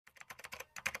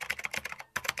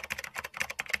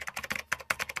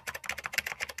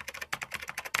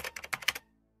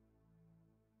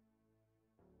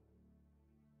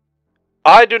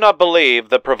I do not believe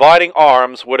that providing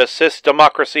arms would assist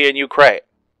democracy in Ukraine,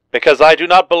 because I do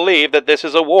not believe that this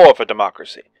is a war for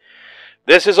democracy.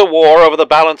 This is a war over the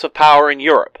balance of power in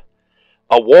Europe.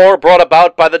 A war brought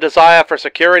about by the desire for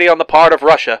security on the part of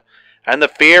Russia and the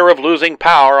fear of losing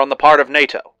power on the part of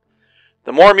NATO.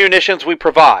 The more munitions we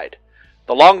provide,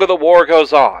 the longer the war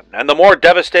goes on, and the more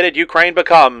devastated Ukraine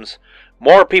becomes,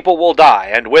 more people will die,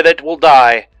 and with it will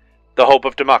die the hope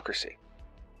of democracy.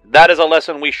 That is a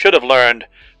lesson we should have learned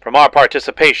from our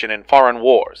participation in foreign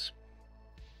wars.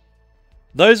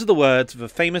 Those are the words of a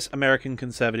famous American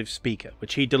conservative speaker,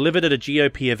 which he delivered at a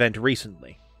GOP event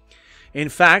recently. In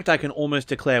fact, I can almost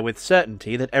declare with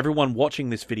certainty that everyone watching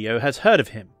this video has heard of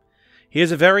him. He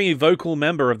is a very vocal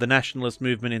member of the nationalist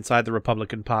movement inside the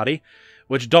Republican Party,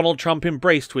 which Donald Trump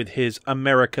embraced with his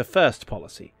America First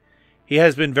policy. He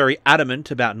has been very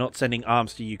adamant about not sending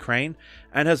arms to Ukraine,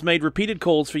 and has made repeated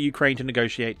calls for Ukraine to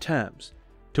negotiate terms,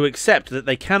 to accept that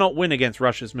they cannot win against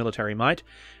Russia's military might,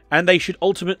 and they should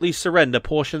ultimately surrender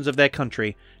portions of their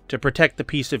country to protect the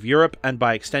peace of Europe and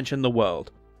by extension the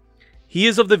world. He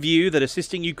is of the view that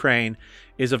assisting Ukraine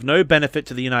is of no benefit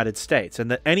to the United States, and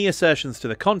that any assertions to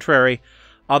the contrary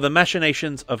are the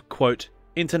machinations of, quote,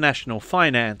 international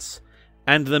finance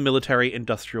and the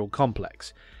military-industrial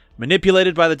complex,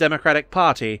 manipulated by the Democratic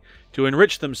Party to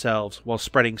enrich themselves while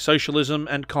spreading socialism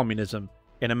and communism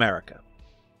in America.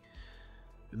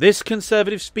 This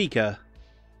conservative speaker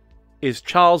is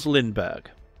Charles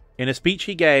Lindbergh, in a speech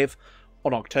he gave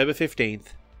on October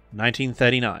 15th,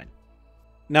 1939.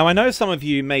 Now, I know some of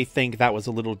you may think that was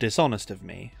a little dishonest of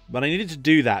me, but I needed to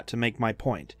do that to make my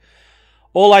point.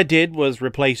 All I did was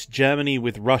replace Germany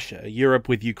with Russia, Europe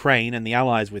with Ukraine, and the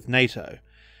Allies with NATO.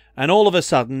 And all of a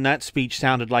sudden, that speech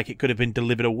sounded like it could have been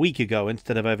delivered a week ago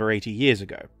instead of over 80 years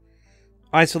ago.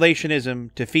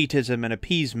 Isolationism, defeatism, and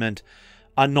appeasement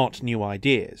are not new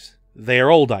ideas. They are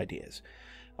old ideas.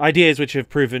 Ideas which have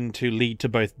proven to lead to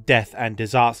both death and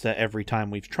disaster every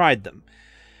time we've tried them.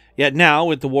 Yet now,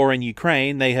 with the war in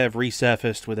Ukraine, they have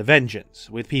resurfaced with a vengeance,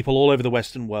 with people all over the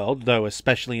Western world, though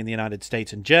especially in the United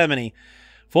States and Germany,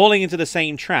 falling into the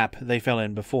same trap they fell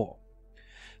in before.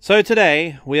 So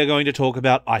today, we are going to talk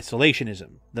about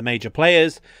isolationism, the major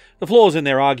players, the flaws in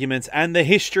their arguments, and the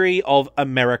history of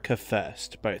America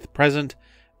First, both present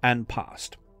and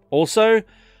past. Also,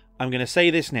 I'm going to say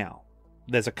this now.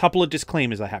 There's a couple of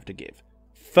disclaimers I have to give.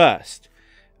 First,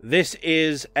 this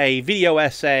is a video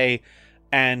essay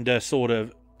and a sort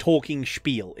of talking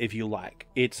spiel, if you like.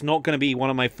 It's not going to be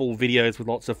one of my full videos with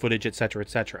lots of footage, etc.,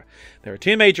 etc. There are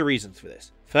two major reasons for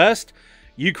this. First,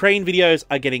 Ukraine videos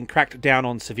are getting cracked down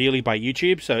on severely by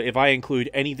YouTube, so if I include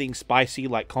anything spicy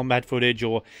like combat footage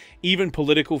or even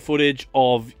political footage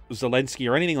of Zelensky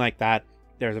or anything like that,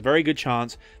 there's a very good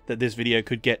chance that this video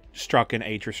could get struck and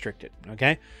age restricted,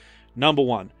 okay? Number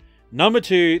one. Number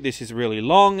two, this is really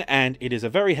long and it is a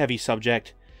very heavy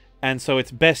subject, and so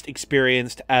it's best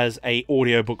experienced as a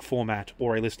audiobook format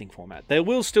or a listening format. There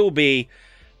will still be,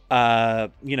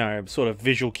 sort of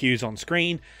visual cues on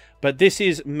screen, but this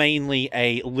is mainly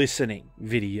a listening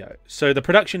video, so the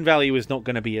production value is not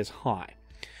going to be as high.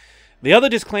 The other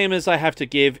disclaimers I have to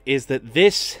give is that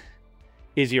this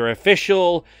is your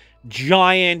official,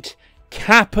 giant,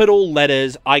 capital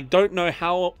letters, I don't know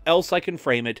how else I can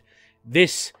frame it,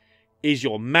 this is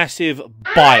your massive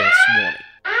bias warning.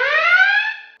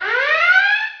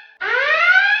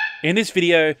 In this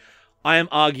video, I am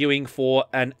arguing for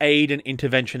an aid and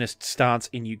interventionist stance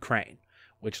in Ukraine,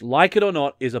 which, like it or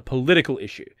not, is a political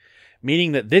issue,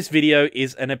 meaning that this video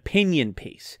is an opinion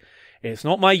piece. It's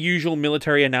not my usual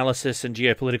military analysis and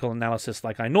geopolitical analysis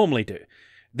like I normally do.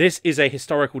 This is a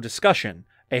historical discussion,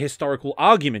 a historical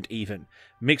argument even,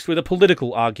 mixed with a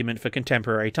political argument for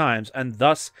contemporary times, and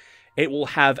thus it will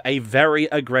have a very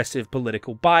aggressive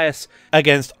political bias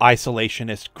against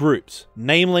isolationist groups,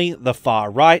 namely the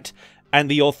far right and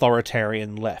the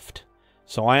authoritarian left.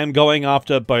 So I am going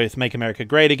after both Make America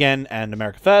Great Again and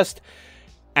America First,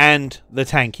 and the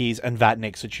tankies and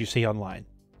vatniks that you see online.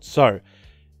 So,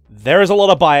 there is a lot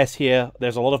of bias here,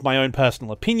 there's a lot of my own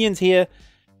personal opinions here.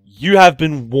 You have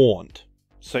been warned.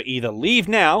 So either leave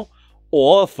now,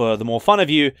 or, for the more fun of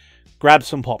you, grab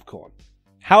some popcorn.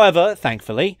 However,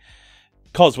 thankfully,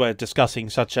 because we're discussing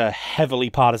such a heavily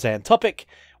partisan topic,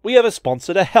 we have a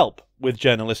sponsor to help with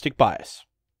journalistic bias.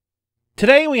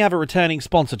 Today we have a returning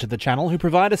sponsor to the channel who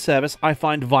provide a service I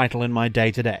find vital in my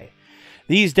day-to-day.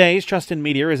 These days, trust in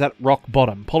media is at rock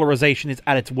bottom, polarization is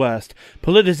at its worst,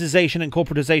 politicization and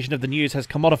corporatization of the news has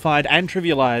commodified and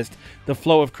trivialized the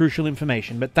flow of crucial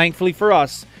information, but thankfully for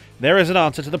us, there is an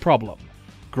answer to the problem.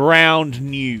 Ground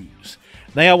news.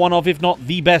 They are one of, if not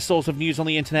the best source of news on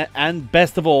the internet, and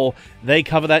best of all, they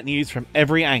cover that news from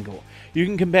every angle. You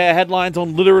can compare headlines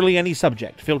on literally any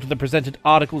subject, filter the presented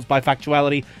articles by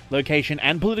factuality, location,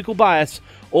 and political bias,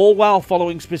 all while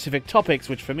following specific topics,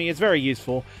 which for me is very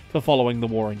useful for following the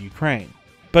war in Ukraine.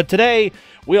 But today,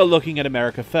 we are looking at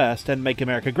America first and Make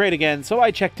America Great Again, so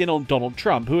I checked in on Donald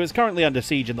Trump, who is currently under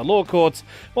siege in the law courts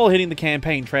while hitting the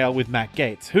campaign trail with Matt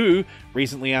Gaetz, who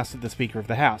recently ousted the Speaker of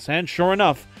the House, and sure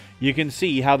enough, you can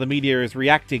see how the media is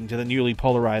reacting to the newly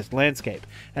polarized landscape.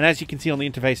 And as you can see on the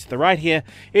interface to the right here,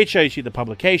 it shows you the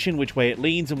publication, which way it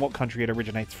leans, and what country it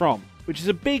originates from, which is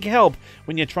a big help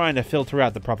when you're trying to filter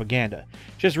out the propaganda.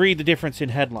 Just read the difference in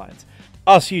headlines.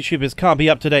 Us YouTubers can't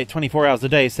be up to date 24 hours a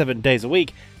day, 7 days a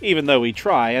week, even though we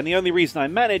try, and the only reason I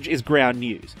manage is ground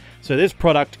news. So this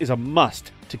product is a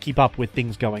must to keep up with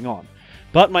things going on.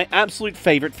 But my absolute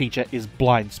favourite feature is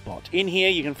Blind Spot. In here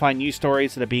you can find news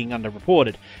stories that are being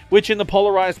underreported, which in the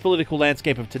polarised political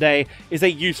landscape of today is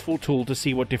a useful tool to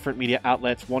see what different media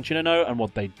outlets want you to know and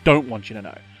what they don't want you to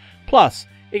know. Plus,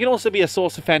 it can also be a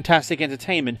source of fantastic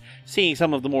entertainment, seeing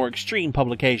some of the more extreme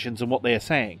publications and what they are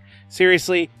saying.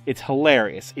 Seriously, it's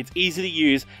hilarious, it's easy to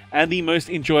use, and the most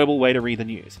enjoyable way to read the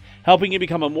news, helping you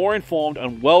become a more informed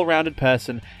and well-rounded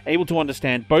person, able to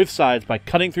understand both sides by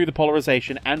cutting through the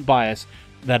polarization and bias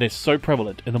that is so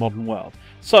prevalent in the modern world.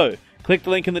 So, click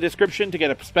the link in the description to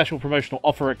get a special promotional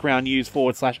offer at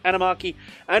groundnews/animarchy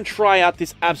and try out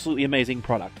this absolutely amazing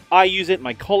product. I use it,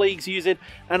 my colleagues use it,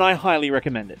 and I highly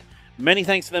recommend it. Many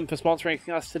thanks to them for sponsoring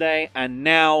us today, and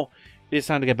now it's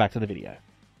time to get back to the video.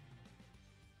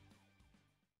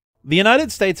 The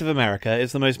United States of America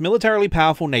is the most militarily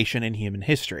powerful nation in human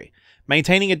history,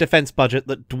 maintaining a defense budget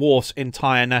that dwarfs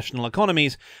entire national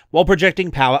economies while projecting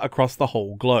power across the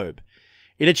whole globe.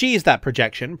 It achieves that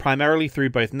projection primarily through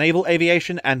both naval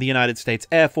aviation and the United States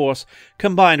Air Force,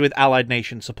 combined with allied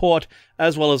nation support,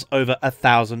 as well as over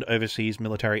 1,000 overseas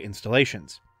military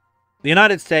installations. The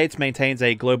United States maintains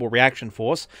a global reaction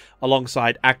force,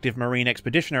 alongside active Marine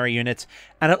expeditionary units,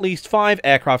 and at least 5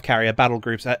 aircraft carrier battle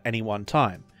groups at any one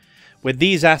time. With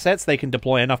these assets, they can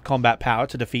deploy enough combat power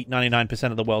to defeat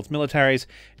 99% of the world's militaries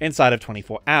inside of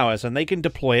 24 hours, and they can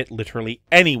deploy it literally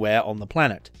anywhere on the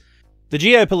planet. The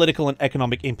geopolitical and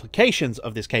economic implications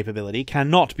of this capability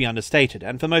cannot be understated,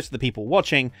 and for most of the people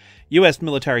watching, US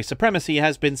military supremacy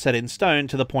has been set in stone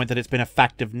to the point that it's been a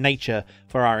fact of nature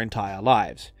for our entire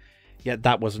lives. Yet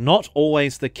that was not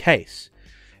always the case.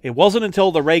 It wasn't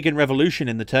until the Reagan Revolution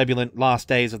in the turbulent last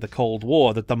days of the Cold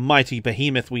War that the mighty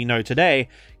behemoth we know today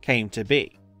came to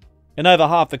be. In over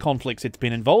half the conflicts it's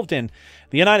been involved in,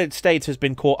 the United States has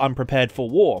been caught unprepared for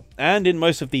war, and in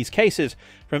most of these cases,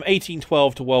 from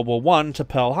 1812 to World War I to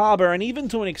Pearl Harbor and even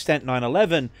to an extent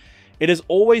 9/11, it has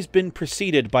always been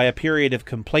preceded by a period of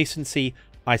complacency,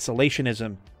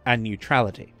 isolationism, and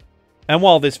neutrality. And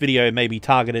while this video may be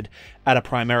targeted at a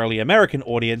primarily American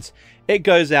audience, it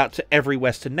goes out to every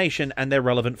Western nation and their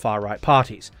relevant far-right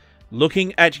parties.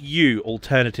 Looking at you,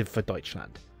 Alternative for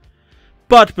Deutschland.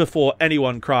 But before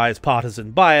anyone cries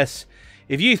partisan bias,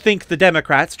 if you think the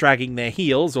Democrats dragging their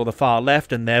heels or the far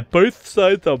left and they're both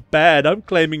sides are bad, I'm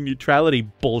claiming neutrality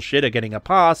bullshit are getting a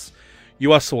pass,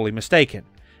 you are sorely mistaken.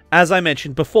 As I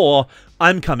mentioned before,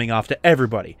 I'm coming after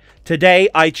everybody. Today,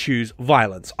 I choose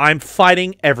violence. I'm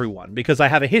fighting everyone because I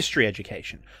have a history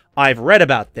education. I've read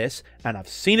about this, and I've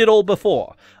seen it all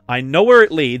before. I know where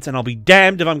it leads, and I'll be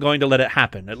damned if I'm going to let it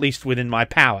happen, at least within my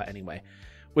power anyway.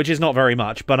 Which is not very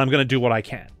much, but I'm going to do what I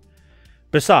can.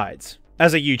 Besides,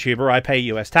 as a YouTuber, I pay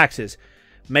US taxes,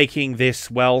 making this,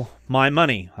 well, my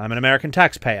money. I'm an American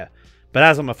taxpayer. But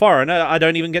as I'm a foreigner, I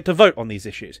don't even get to vote on these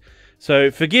issues.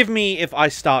 So forgive me if I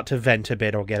start to vent a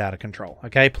bit or get out of control,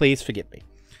 okay? Please forgive me.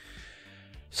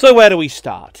 So where do we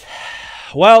start?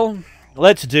 Well,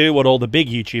 let's do what all the big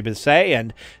YouTubers say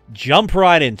and jump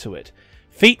right into it.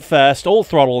 Feet first, all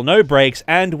throttle, no brakes,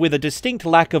 and with a distinct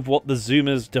lack of what the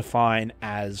Zoomers define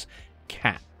as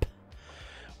cap.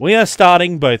 We are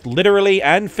starting both literally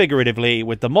and figuratively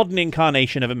with the modern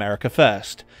incarnation of America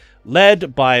First,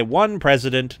 led by one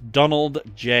president, Donald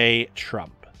J.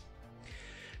 Trump.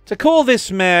 To call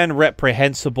this man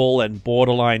reprehensible and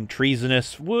borderline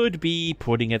treasonous would be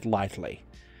putting it lightly.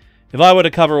 If I were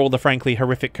to cover all the frankly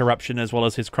horrific corruption as well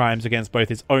as his crimes against both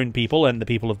his own people and the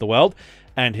people of the world,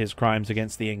 and his crimes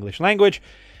against the English language,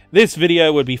 this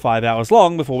video would be 5 hours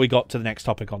long before we got to the next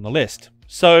topic on the list.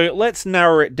 So let's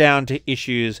narrow it down to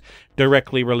issues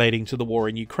directly relating to the war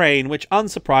in Ukraine, which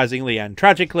unsurprisingly and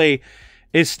tragically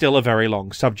is still a very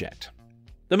long subject.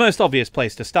 The most obvious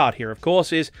place to start here, of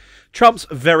course, is Trump's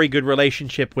very good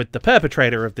relationship with the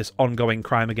perpetrator of this ongoing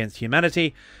crime against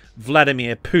humanity,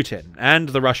 Vladimir Putin, and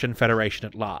the Russian Federation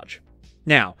at large.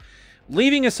 Now,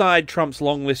 leaving aside Trump's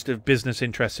long list of business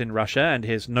interests in Russia and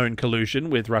his known collusion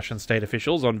with Russian state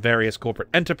officials on various corporate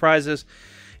enterprises,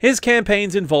 his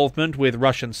campaign's involvement with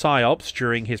Russian psyops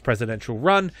during his presidential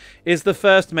run is the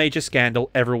first major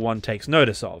scandal everyone takes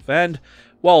notice of, and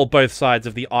while both sides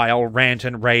of the aisle rant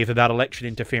and rave about election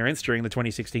interference during the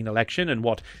 2016 election and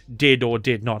what did or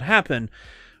did not happen,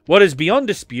 what is beyond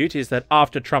dispute is that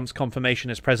after Trump's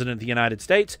confirmation as President of the United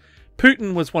States,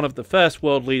 Putin was one of the first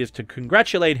world leaders to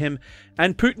congratulate him,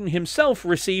 and Putin himself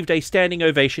received a standing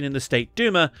ovation in the State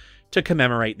Duma to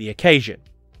commemorate the occasion.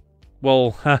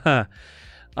 Well,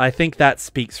 I think that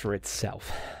speaks for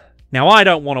itself. Now, I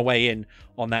don't want to weigh in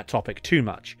on that topic too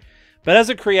much, but as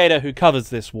a creator who covers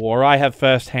this war, I have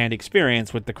first-hand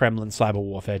experience with the Kremlin cyber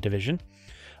warfare division.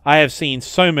 I have seen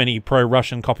so many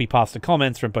pro-Russian copy-pasta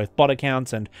comments from both bot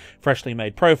accounts and freshly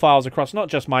made profiles across not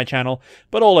just my channel,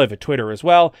 but all over Twitter as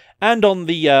well, and on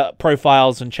the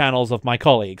profiles and channels of my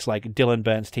colleagues like Dylan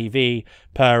Burns TV,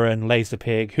 Perrin,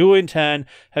 Laserpig, who in turn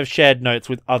have shared notes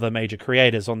with other major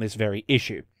creators on this very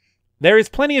issue. There is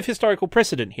plenty of historical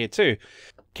precedent here too.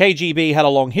 KGB had a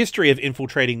long history of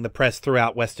infiltrating the press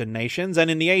throughout Western nations, and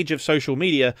in the age of social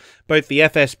media, both the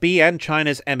FSB and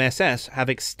China's MSS have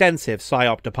extensive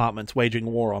PSYOP departments waging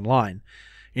war online.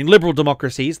 In liberal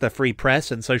democracies, the free press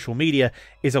and social media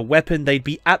is a weapon they'd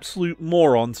be absolute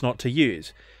morons not to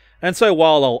use. And so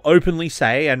while I'll openly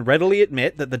say and readily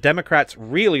admit that the Democrats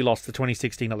really lost the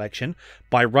 2016 election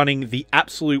by running the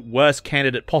absolute worst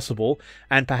candidate possible,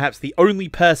 and perhaps the only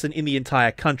person in the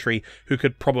entire country who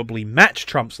could probably match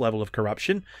Trump's level of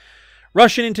corruption,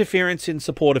 Russian interference in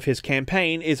support of his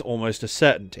campaign is almost a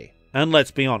certainty. And let's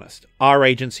be honest, our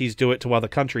agencies do it to other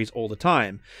countries all the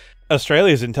time.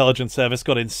 Australia's intelligence service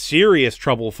got in serious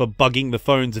trouble for bugging the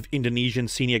phones of Indonesian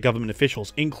senior government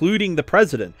officials, including the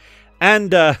president.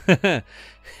 And,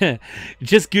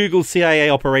 just Google CIA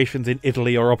operations in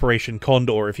Italy or Operation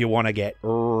Condor if you want to get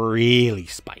really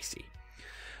spicy.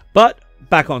 But,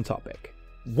 back on topic.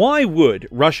 Why would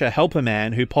Russia help a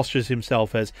man who postures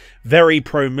himself as very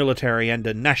pro-military and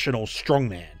a national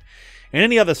strongman? In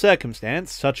any other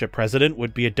circumstance, such a president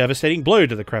would be a devastating blow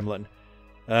to the Kremlin.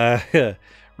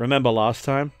 Remember last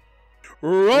time?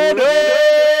 Ronald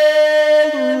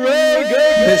Reagan!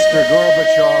 Mr.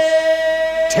 Gorbachev,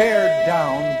 tear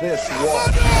down this wall.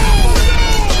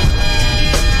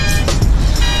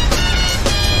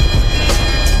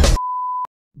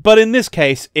 But in this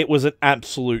case, it was an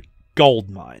absolute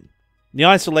goldmine. The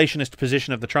isolationist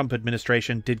position of the Trump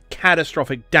administration did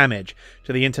catastrophic damage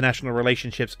to the international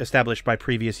relationships established by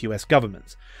previous US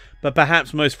governments. But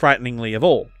perhaps most frighteningly of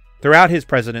all, throughout his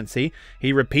presidency,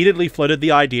 he repeatedly floated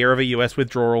the idea of a US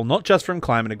withdrawal not just from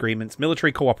climate agreements,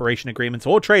 military cooperation agreements,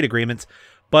 or trade agreements,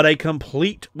 but a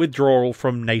complete withdrawal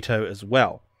from NATO as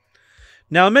well.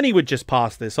 Now, many would just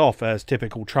pass this off as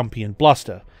typical Trumpian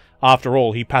bluster. After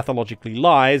all, he pathologically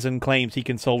lies and claims he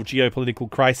can solve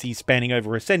geopolitical crises spanning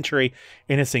over a century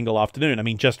in a single afternoon. I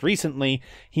mean, just recently,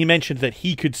 he mentioned that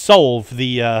he could solve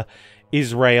the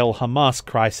Israel-Hamas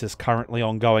crisis currently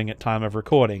ongoing at time of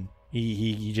recording.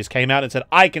 He just came out and said,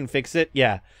 I can fix it.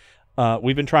 Yeah,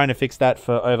 we've been trying to fix that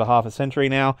for over half a century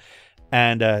now,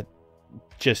 and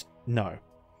just no.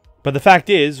 But the fact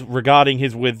is, regarding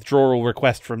his withdrawal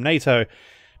request from NATO,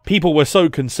 people were so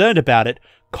concerned about it,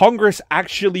 Congress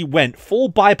actually went full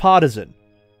bipartisan.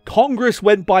 Congress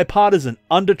went bipartisan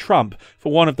under Trump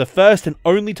for one of the first and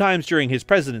only times during his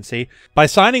presidency by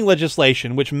signing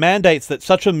legislation which mandates that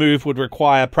such a move would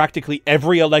require practically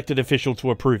every elected official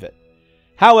to approve it.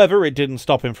 However, it didn't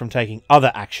stop him from taking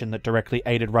other action that directly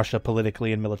aided Russia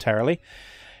politically and militarily.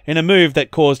 In a move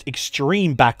that caused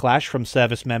extreme backlash from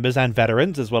service members and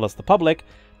veterans, as well as the public,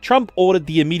 Trump ordered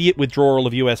the immediate withdrawal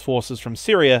of US forces from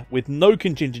Syria with no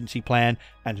contingency plan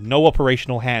and no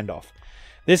operational handoff.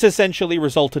 This essentially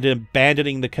resulted in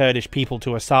abandoning the Kurdish people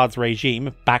to Assad's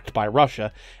regime, backed by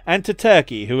Russia, and to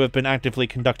Turkey, who have been actively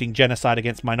conducting genocide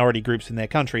against minority groups in their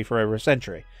country for over a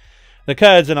century. The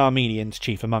Kurds and Armenians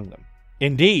chief among them.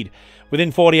 Indeed,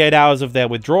 within 48 hours of their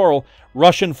withdrawal,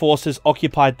 Russian forces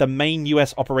occupied the main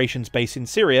US operations base in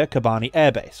Syria, Kobani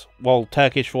Air Base, while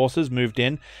Turkish forces moved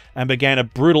in and began a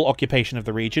brutal occupation of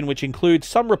the region, which includes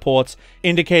some reports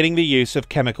indicating the use of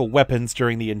chemical weapons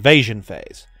during the invasion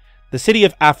phase. The city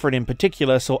of Afrin in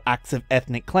particular saw acts of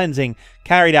ethnic cleansing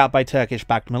carried out by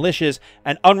Turkish-backed militias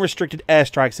and unrestricted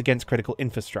airstrikes against critical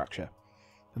infrastructure.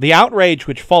 The outrage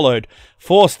which followed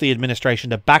forced the administration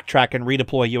to backtrack and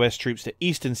redeploy US troops to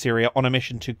eastern Syria on a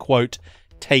mission to, quote,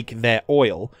 take their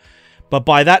oil, but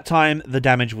by that time the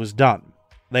damage was done.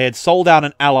 They had sold out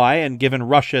an ally and given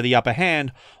Russia the upper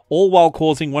hand, all while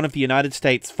causing one of the United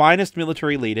States' finest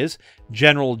military leaders,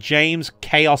 General James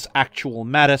Chaos Actual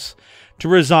Mattis, to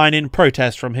resign in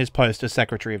protest from his post as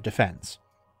Secretary of Defense.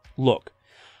 Look,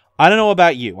 I don't know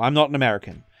about you, I'm not an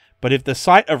American, but if the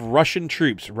sight of Russian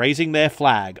troops raising their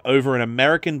flag over an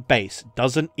American base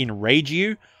doesn't enrage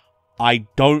you, I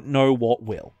don't know what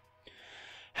will.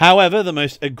 However, the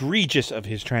most egregious of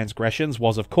his transgressions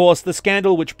was, of course, the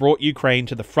scandal which brought Ukraine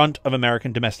to the front of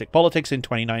American domestic politics in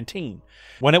 2019,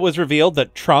 when it was revealed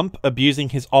that Trump, abusing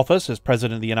his office as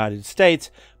President of the United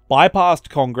States, bypassed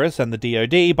Congress and the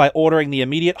DoD by ordering the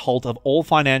immediate halt of all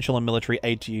financial and military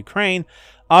aid to Ukraine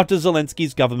after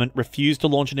Zelensky's government refused to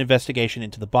launch an investigation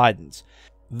into the Bidens.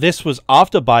 This was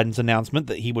after Biden's announcement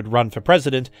that he would run for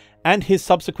president and his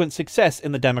subsequent success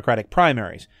in the Democratic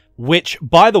primaries, which,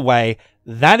 by the way,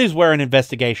 that is where an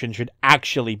investigation should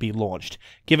actually be launched,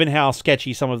 given how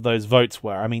sketchy some of those votes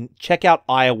were. I mean, check out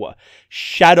Iowa.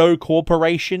 Shadow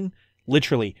Corporation,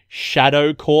 literally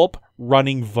Shadow Corp,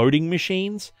 running voting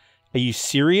machines? Are you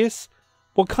serious?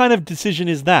 What kind of decision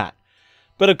is that?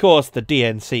 But of course, the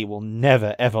DNC will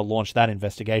never ever launch that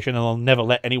investigation, and they'll never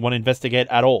let anyone investigate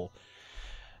at all.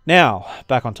 Now,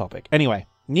 back on topic. Anyway,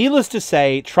 needless to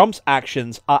say, Trump's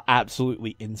actions are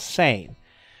absolutely insane.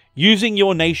 Using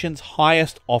your nation's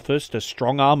highest office to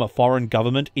strong-arm a foreign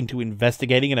government into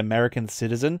investigating an American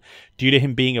citizen due to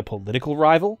him being a political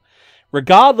rival,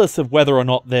 regardless of whether or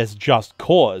not there's just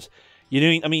cause.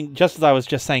 Just as I was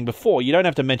just saying before, you don't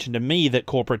have to mention to me that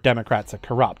corporate Democrats are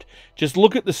corrupt. Just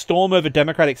look at the storm over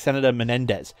Democratic Senator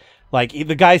Menendez. Like,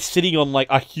 the guy's sitting on, like,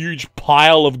 a huge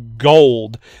pile of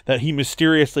gold that he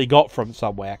mysteriously got from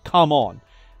somewhere. Come on.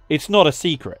 It's not a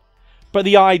secret. But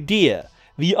the idea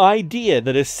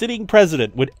that a sitting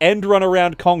president would end run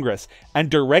around Congress and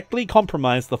directly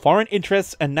compromise the foreign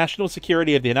interests and national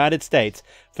security of the United States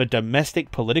for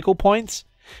domestic political points?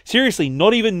 Seriously,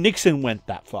 not even Nixon went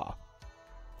that far.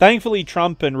 Thankfully,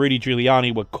 Trump and Rudy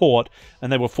Giuliani were caught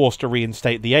and they were forced to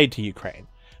reinstate the aid to Ukraine.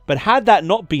 But had that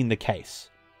not been the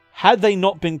case, had they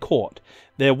not been caught,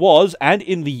 there was, and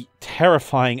in the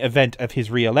terrifying event of his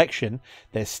re-election,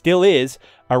 there still is,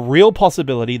 a real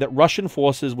possibility that Russian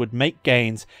forces would make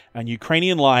gains and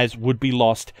Ukrainian lives would be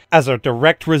lost as a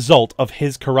direct result of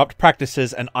his corrupt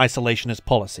practices and isolationist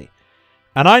policy.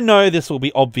 And I know this will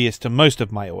be obvious to most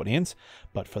of my audience,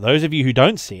 but for those of you who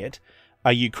don't see it,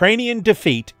 a Ukrainian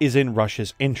defeat is in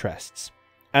Russia's interests.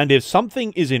 And if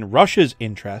something is in Russia's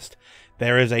interest,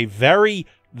 there is a very,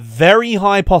 very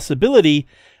high possibility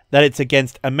that it's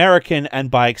against American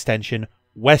and, by extension,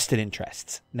 Western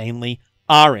interests, namely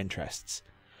our interests.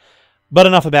 But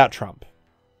enough about Trump.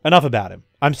 Enough about him.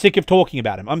 I'm sick of talking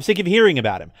about him. I'm sick of hearing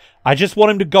about him. I just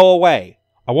want him to go away.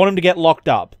 I want him to get locked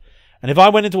up. And if I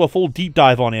went into a full deep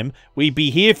dive on him, we'd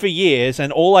be here for years,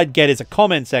 and all I'd get is a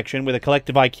comment section with a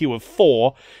collective IQ of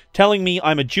 4, telling me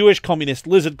I'm a Jewish communist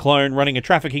lizard clone running a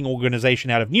trafficking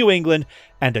organization out of New England,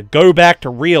 and to go back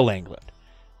to real England.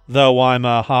 Though I'm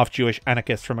a half-Jewish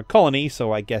anarchist from a colony,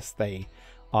 so I guess they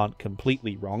aren't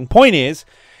completely wrong. Point is,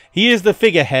 he is the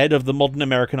figurehead of the modern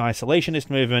American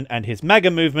isolationist movement, and his MAGA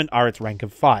movement are its rank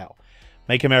and file.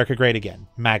 Make America Great Again.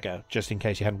 MAGA, just in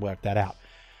case you hadn't worked that out.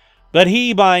 But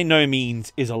he by no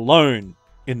means is alone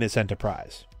in this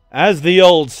enterprise. As the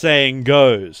old saying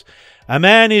goes, a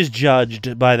man is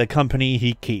judged by the company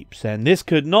he keeps, and this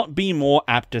could not be more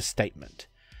apt a statement.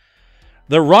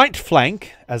 The right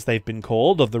flank, as they've been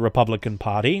called, of the Republican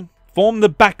Party, form the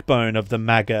backbone of the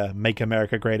MAGA, Make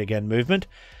America Great Again movement,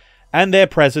 and their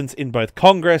presence in both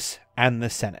Congress and the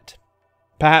Senate.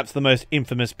 Perhaps the most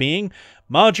infamous being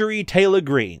Marjorie Taylor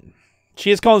Greene. She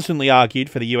has constantly argued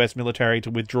for the US military to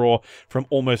withdraw from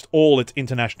almost all its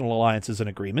international alliances and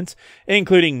agreements,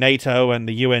 including NATO and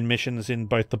the UN missions in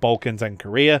both the Balkans and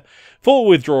Korea, full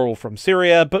withdrawal from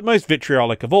Syria, but most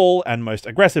vitriolic of all, and most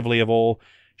aggressively of all,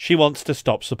 she wants to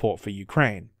stop support for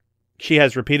Ukraine. She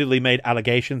has repeatedly made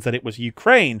allegations that it was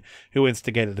Ukraine who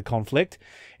instigated the conflict.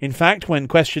 In fact, when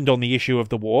questioned on the issue of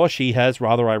the war, she has,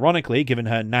 rather ironically, given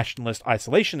her nationalist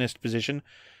isolationist position,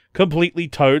 completely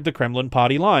toed the Kremlin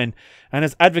party line, and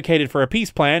has advocated for a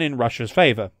peace plan in Russia's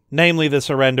favour, namely the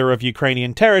surrender of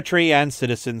Ukrainian territory and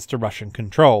citizens to Russian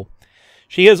control.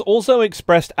 She has also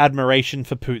expressed admiration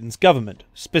for Putin's government,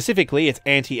 specifically its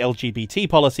anti-LGBT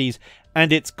policies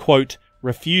and its, quote,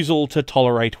 refusal to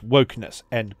tolerate wokeness,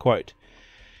 end quote.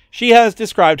 She has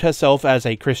described herself as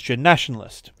a Christian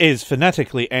nationalist, is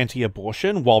fanatically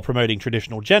anti-abortion while promoting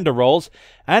traditional gender roles,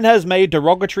 and has made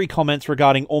derogatory comments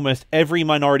regarding almost every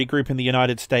minority group in the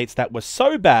United States that was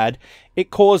so bad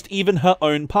it caused even her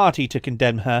own party to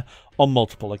condemn her on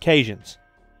multiple occasions.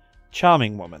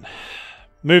 Charming woman.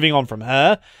 Moving on from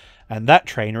her, and that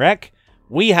train wreck,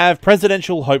 we have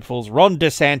presidential hopefuls Ron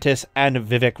DeSantis and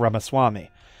Vivek Ramaswamy.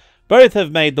 Both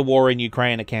have made the war in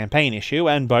Ukraine a campaign issue,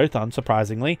 and both,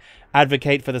 unsurprisingly,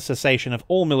 advocate for the cessation of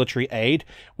all military aid,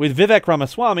 with Vivek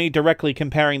Ramaswamy directly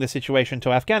comparing the situation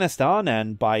to Afghanistan,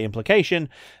 and, by implication,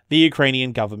 the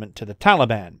Ukrainian government to the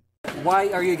Taliban. Why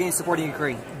are you against supporting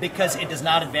Ukraine? Because it does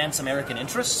not advance American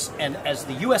interests, and as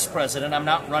the U.S. president, I'm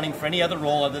not running for any other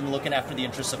role other than looking after the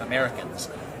interests of Americans.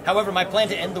 However, my plan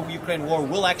to end the Ukraine war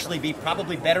will actually be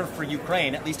probably better for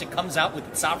Ukraine. At least it comes out with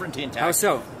its sovereignty intact. How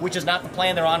so? Which is not the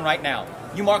plan they're on right now.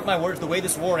 You mark my words, the way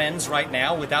this war ends right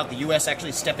now, without the U.S.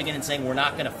 actually stepping in and saying we're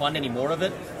not going to fund any more of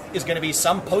it, is going to be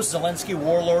some post-Zelensky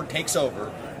warlord takes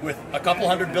over with a couple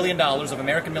 $100 billion of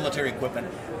American military equipment,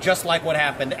 just like what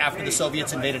happened after the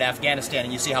Soviets invaded Afghanistan,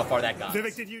 and you see how far that got.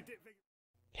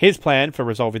 His plan for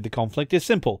resolving the conflict is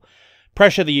simple.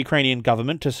 Pressure the Ukrainian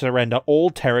government to surrender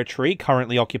all territory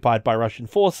currently occupied by Russian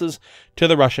forces to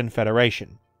the Russian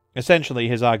Federation. Essentially,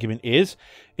 his argument is,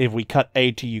 if we cut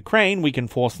aid to Ukraine, we can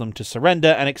force them to surrender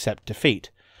and accept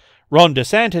defeat. Ron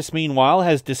DeSantis, meanwhile,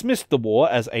 has dismissed the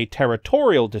war as a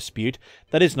territorial dispute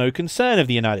that is no concern of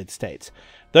the United States,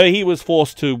 though he was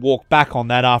forced to walk back on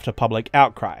that after public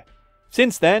outcry.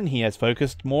 Since then, he has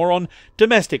focused more on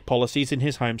domestic policies in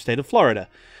his home state of Florida,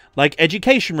 like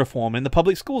education reform in the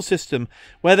public school system,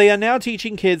 where they are now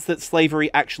teaching kids that slavery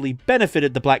actually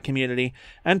benefited the black community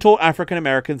and taught African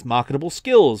Americans marketable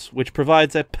skills, which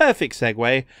provides a perfect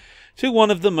segue to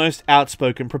one of the most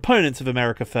outspoken proponents of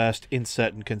America First in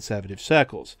certain conservative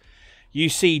circles. You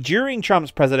see, during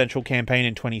Trump's presidential campaign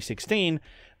in 2016,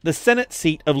 the Senate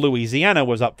seat of Louisiana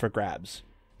was up for grabs.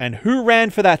 And who ran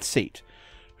for that seat?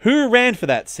 Who ran for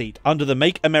that seat under the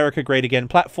Make America Great Again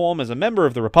platform as a member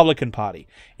of the Republican Party?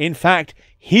 In fact,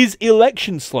 his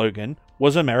election slogan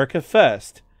was America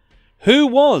First. Who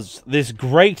was this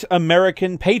great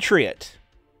American patriot?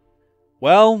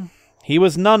 Well, he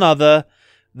was none other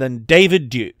than David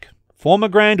Duke, former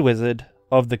Grand Wizard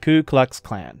of the Ku Klux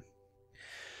Klan.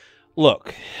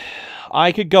 Look,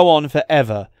 I could go on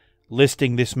forever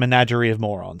listing this menagerie of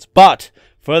morons, but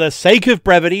for the sake of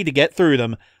brevity to get through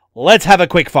them, let's have a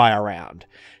quickfire round.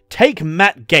 Take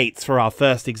Matt Gaetz for our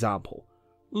first example.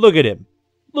 Look at him.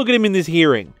 Look at him in this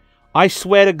hearing. I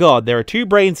swear to God, there are 2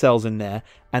 brain cells in there,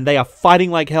 and they are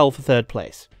fighting like hell for 3rd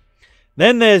place.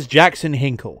 Then there's Jackson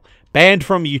Hinkle, banned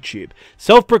from YouTube,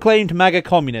 self-proclaimed MAGA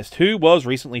communist who was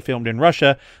recently filmed in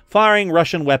Russia, firing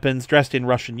Russian weapons dressed in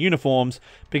Russian uniforms,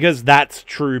 because that's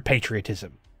true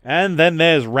patriotism. And then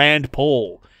there's Rand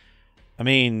Paul. I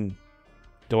mean,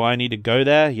 do I need to go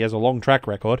there? He has a long track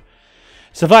record.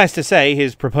 Suffice to say,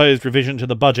 his proposed revision to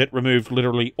the budget removed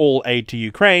literally all aid to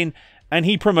Ukraine, and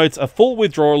he promotes a full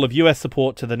withdrawal of US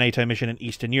support to the NATO mission in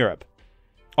Eastern Europe.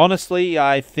 Honestly,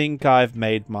 I think I've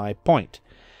made my point.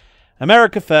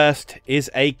 America First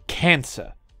is a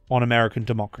cancer on American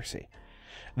democracy.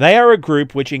 They are a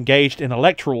group which engaged in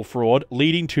electoral fraud,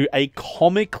 leading to a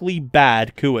comically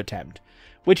bad coup attempt,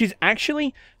 which is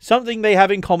actually something they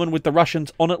have in common with the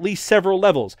Russians on at least several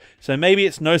levels, so maybe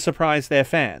it's no surprise they're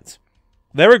fans.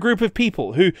 They're a group of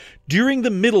people who, during the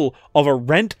middle of a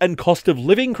rent and cost of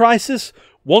living crisis,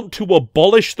 want to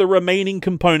abolish the remaining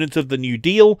components of the New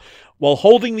Deal, while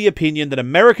holding the opinion that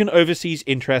American overseas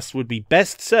interests would be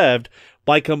best served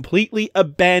by completely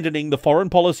abandoning the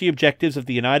foreign policy objectives of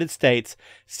the United States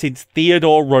since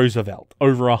Theodore Roosevelt,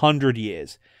 over 100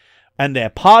 years. And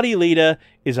their party leader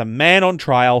is a man on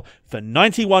trial for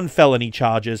 91 felony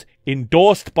charges,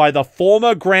 endorsed by the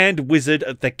former Grand Wizard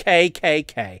of the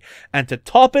KKK. And to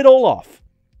top it all off,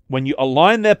 when you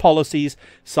align their policies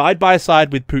side by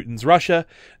side with Putin's Russia,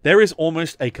 there is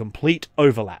almost a complete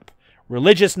overlap.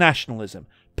 Religious nationalism,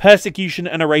 persecution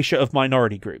and erasure of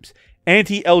minority groups,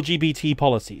 anti-LGBT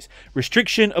policies,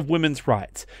 restriction of women's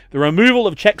rights, the removal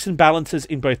of checks and balances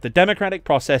in both the democratic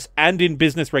process and in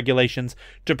business regulations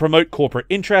to promote corporate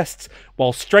interests,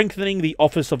 while strengthening the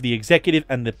office of the executive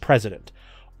and the president,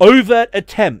 overt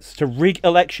attempts to rig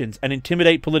elections and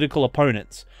intimidate political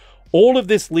opponents, all of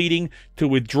this leading to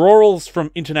withdrawals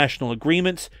from international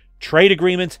agreements, trade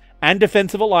agreements, and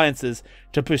defensive alliances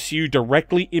to pursue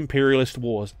directly imperialist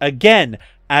wars. Again,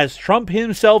 as Trump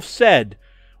himself said,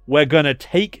 we're gonna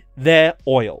take their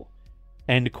oil.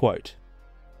 End quote.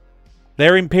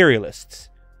 They're imperialists.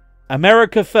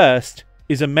 America First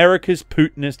is America's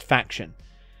Putinist faction.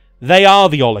 They are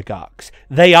the oligarchs.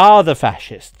 They are the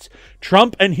fascists.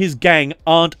 Trump and his gang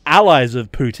aren't allies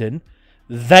of Putin.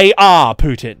 They are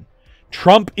Putin.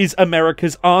 Trump is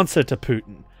America's answer to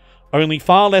Putin, only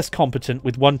far less competent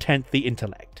with 1/10 the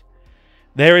intellect.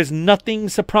 There is nothing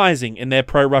surprising in their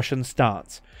pro-Russian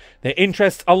stance. Their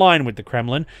interests align with the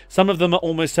Kremlin, some of them are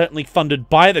almost certainly funded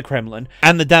by the Kremlin,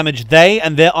 and the damage they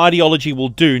and their ideology will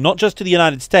do, not just to the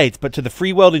United States, but to the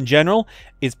free world in general,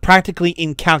 is practically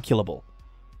incalculable.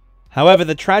 However,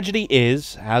 the tragedy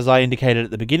is, as I indicated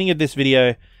at the beginning of this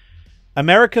video,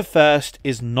 America First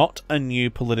is not a new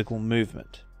political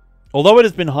movement. Although it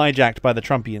has been hijacked by the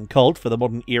Trumpian cult for the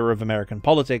modern era of American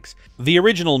politics, the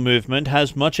original movement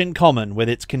has much in common with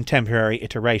its contemporary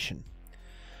iteration.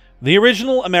 The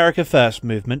original America First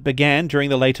movement began during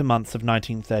the later months of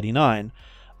 1939.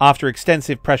 After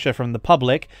extensive pressure from the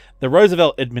public, the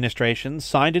Roosevelt administration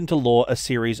signed into law a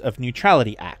series of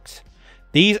neutrality acts.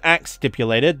 These acts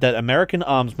stipulated that American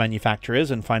arms manufacturers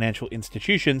and financial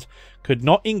institutions could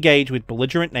not engage with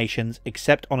belligerent nations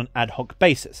except on an ad hoc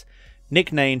basis,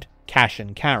 nicknamed cash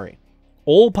and carry.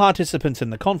 All participants in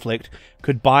the conflict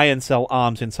could buy and sell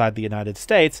arms inside the United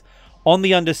States on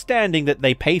the understanding that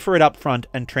they pay for it up front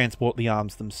and transport the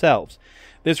arms themselves.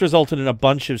 This resulted in a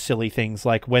bunch of silly things,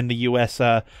 like when the US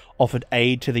offered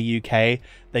aid to the UK,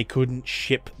 they couldn't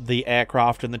ship the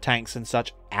aircraft and the tanks and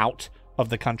such out of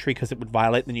the country because it would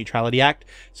violate the Neutrality Act,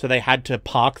 so they had to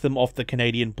park them off the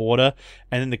Canadian border,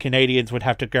 and then the Canadians would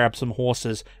have to grab some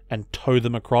horses and tow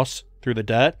them across through the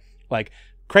dirt. Like,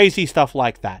 crazy stuff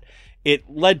like that. It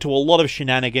led to a lot of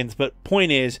shenanigans, but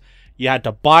point is, you had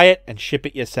to buy it and ship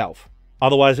it yourself.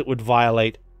 Otherwise, it would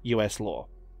violate US law.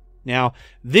 Now,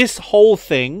 this whole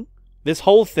thing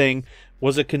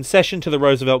was a concession to the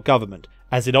Roosevelt government,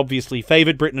 as it obviously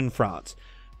favoured Britain and France.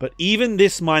 But even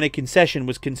this minor concession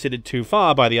was considered too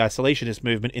far by the isolationist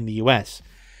movement in the US.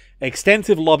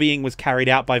 Extensive lobbying was carried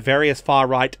out by various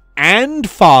far-right and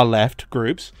far-left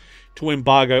groups to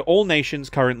embargo all nations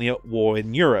currently at war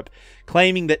in Europe,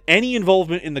 claiming that any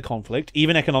involvement in the conflict,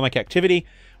 even economic activity,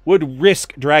 would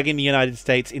risk dragging the United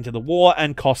States into the war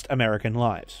and cost American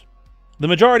lives. The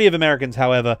majority of Americans,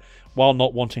 however, while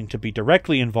not wanting to be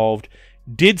directly involved,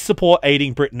 did support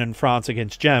aiding Britain and France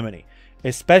against Germany,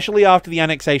 especially after the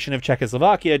annexation of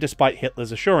Czechoslovakia despite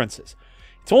Hitler's assurances.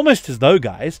 It's almost as though,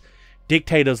 guys,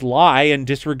 dictators lie and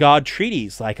disregard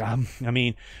treaties. Like, I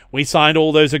mean, we signed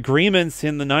all those agreements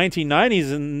in the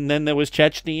 1990s, and then there was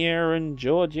Chechnya and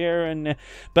Georgia, and...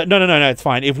 But no, it's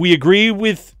fine. If we agree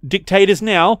with dictators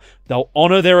now, they'll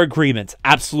honor their agreements.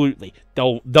 Absolutely.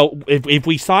 If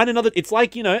we sign another... It's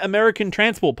like, you know, American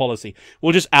transport policy.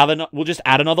 We'll just add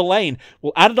another lane.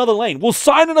 We'll add another lane. We'll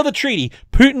sign another treaty.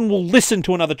 Putin will listen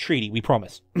to another treaty, we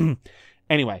promise.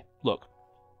 Anyway, look.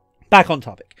 Back on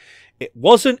topic. It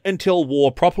wasn't until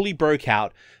war properly broke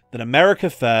out that America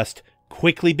First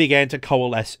quickly began to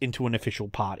coalesce into an official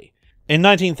party. In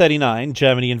 1939,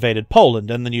 Germany invaded Poland,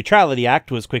 and the Neutrality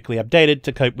Act was quickly updated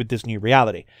to cope with this new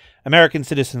reality. American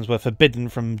citizens were forbidden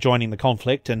from joining the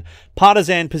conflict, and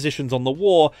partisan positions on the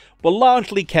war were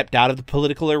largely kept out of the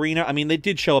political arena. I mean, they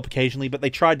did show up occasionally, but they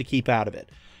tried to keep out of it.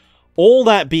 All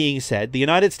that being said, the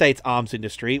United States arms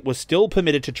industry was still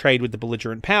permitted to trade with the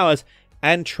belligerent powers,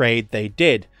 and trade they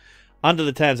did. Under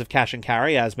the terms of cash and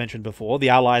carry, as mentioned before, the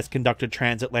Allies conducted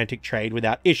transatlantic trade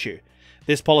without issue.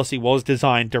 This policy was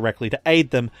designed directly to aid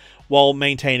them while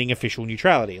maintaining official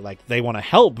neutrality. Like, they want to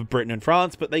help Britain and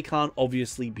France, but they can't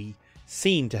obviously be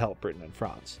seen to help Britain and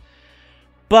France.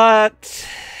 But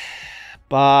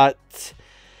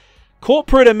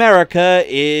corporate America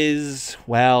is,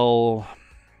 well,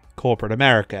 corporate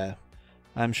America.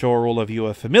 I'm sure all of you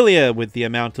are familiar with the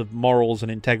amount of morals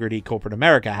and integrity corporate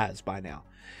America has by now.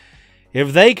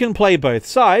 If they can play both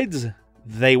sides,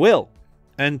 they will.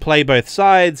 And play both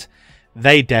sides,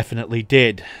 they definitely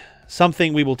did.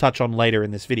 Something we will touch on later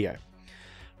in this video.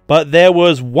 But there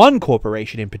was one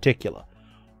corporation in particular.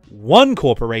 One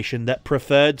corporation that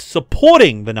preferred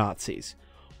supporting the Nazis,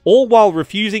 all while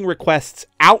refusing requests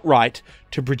outright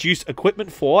to produce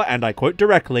equipment for, and I quote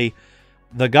directly,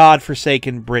 the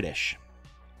God-forsaken British.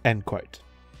 End quote.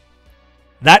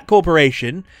 That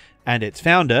corporation, and its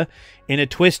founder, in a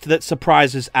twist that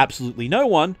surprises absolutely no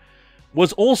one,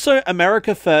 was also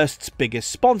America First's biggest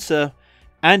sponsor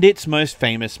and its most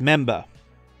famous member.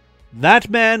 That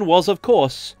man was, of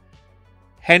course,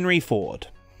 Henry Ford.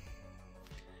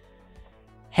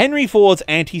 Henry Ford's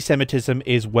anti-Semitism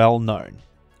is well known.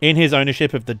 In his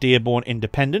ownership of the Dearborn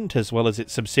Independent, as well as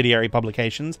its subsidiary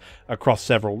publications across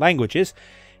several languages,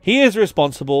 he is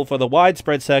responsible for the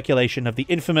widespread circulation of the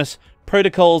infamous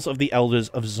Protocols of the Elders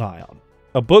of Zion.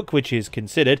 a book which is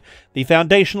considered the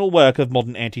foundational work of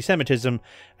modern anti-Semitism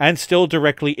and still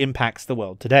directly impacts the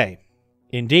world today.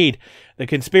 Indeed, the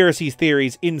conspiracy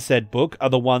theories in said book are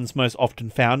the ones most often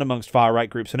found amongst far-right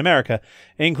groups in America,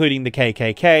 including the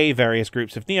KKK, various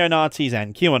groups of neo-Nazis,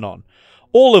 and QAnon,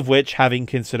 all of which having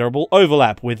considerable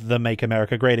overlap with the Make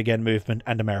America Great Again movement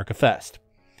and America First.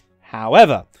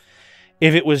 However,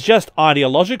 if it was just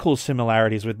ideological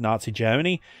similarities with Nazi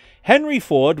Germany, Henry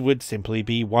Ford would simply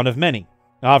be one of many.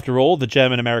 After all, the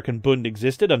German-American Bund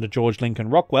existed under George Lincoln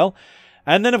Rockwell,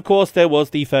 and then of course there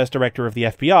was the first director of the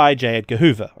FBI, J. Edgar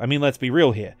Hoover. I mean, let's be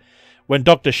real here. When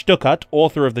Dr. Stuckart,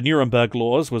 author of the Nuremberg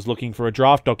Laws, was looking for a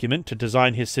draft document to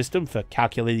design his system for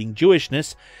calculating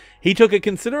Jewishness, he took a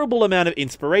considerable amount of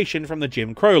inspiration from the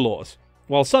Jim Crow laws.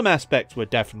 While some aspects were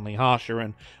definitely harsher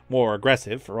and more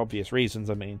aggressive, for obvious reasons,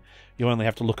 I mean, you only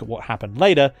have to look at what happened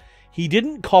later, he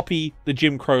didn't copy the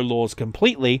Jim Crow laws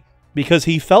completely because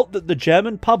he felt that the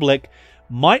German public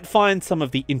might find some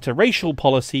of the interracial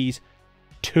policies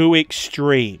too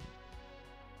extreme.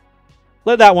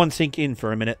 Let that one sink in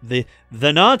for a minute. The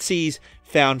Nazis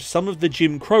found some of the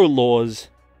Jim Crow laws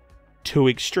too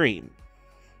extreme.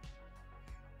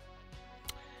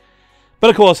 But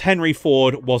of course, Henry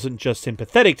Ford wasn't just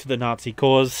sympathetic to the Nazi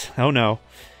cause. Oh no.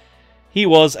 He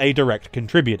was a direct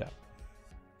contributor.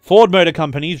 Ford Motor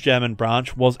Company's German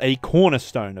branch was a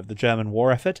cornerstone of the German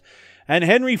war effort, and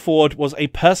Henry Ford was a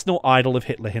personal idol of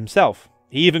Hitler himself.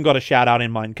 He even got a shout-out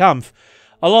in Mein Kampf,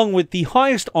 along with the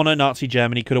highest honour Nazi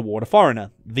Germany could award a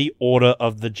foreigner, the Order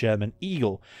of the German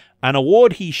Eagle, an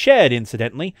award he shared,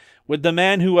 incidentally, with the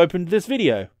man who opened this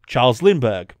video, Charles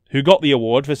Lindbergh, who got the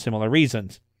award for similar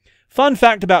reasons. Fun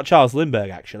fact about Charles Lindbergh,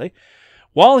 actually.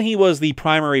 While he was the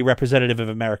primary representative of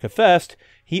America First,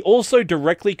 he also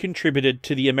directly contributed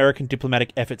to the American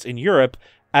diplomatic efforts in Europe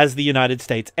as the United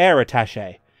States air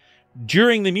attaché.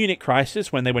 During the Munich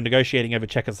crisis, when they were negotiating over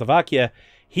Czechoslovakia,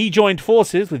 he joined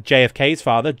forces with JFK's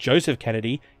father, Joseph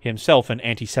Kennedy, himself an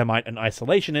anti-Semite and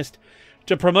isolationist,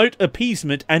 to promote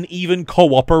appeasement and even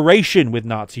cooperation with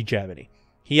Nazi Germany.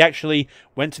 He actually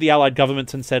went to the Allied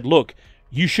governments and said, look,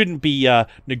 you shouldn't be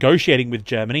negotiating with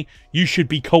Germany, you should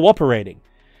be cooperating.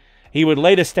 He would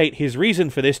later state his reason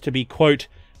for this to be, quote,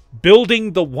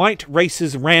 building the white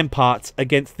race's ramparts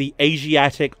against the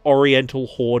Asiatic Oriental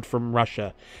horde from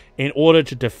Russia in order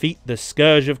to defeat the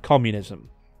scourge of communism,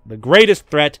 the greatest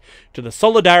threat to the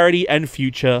solidarity and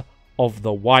future of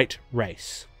the white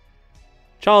race.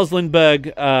 Charles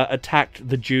Lindbergh attacked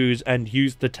the Jews and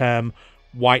used the term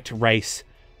white race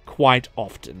quite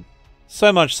often.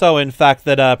 So much so, in fact,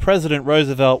 that President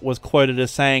Roosevelt was quoted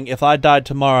as saying, if I died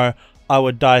tomorrow, I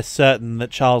would die certain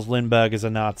that Charles Lindbergh is a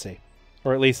Nazi.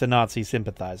 Or at least a Nazi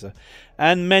sympathizer.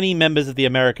 And many members of the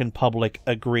American public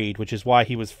agreed, which is why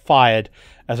he was fired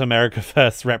as America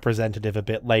First's representative a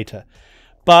bit later.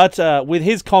 But with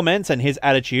his comments and his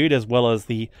attitude, as well as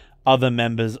the other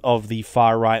members of the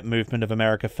far-right movement of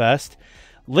America First,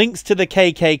 links to the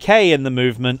KKK in the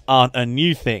movement aren't a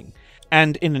new thing.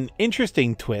 And in an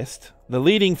interesting twist, the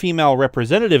leading female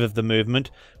representative of the movement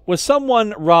was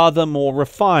someone rather more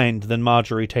refined than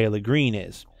Marjorie Taylor Greene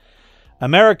is.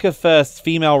 America First's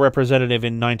female representative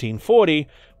in 1940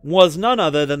 was none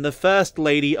other than the First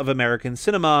Lady of American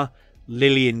cinema,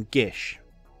 Lillian Gish.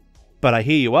 But I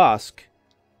hear you ask,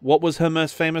 what was her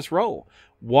most famous role?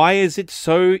 Why is it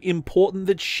so important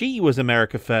that she was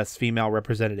America First's female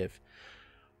representative?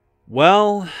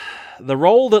 Well, the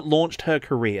role that launched her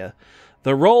career,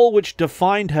 the role which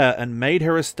defined her and made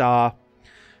her a star,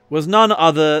 was none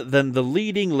other than the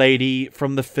leading lady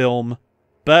from the film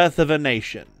Birth of a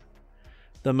Nation,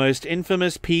 the most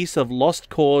infamous piece of lost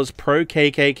cause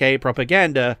pro-KKK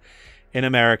propaganda in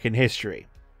American history.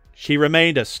 She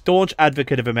remained a staunch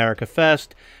advocate of America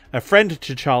First, a friend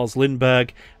to Charles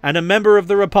Lindbergh, and a member of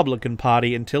the Republican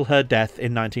Party until her death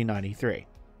in 1993.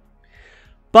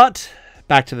 But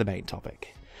back to the main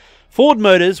topic. Ford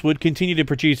Motors would continue to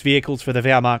produce vehicles for the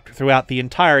Wehrmacht throughout the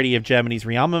entirety of Germany's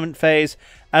rearmament phase,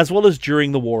 as well as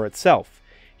during the war itself.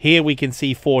 Here we can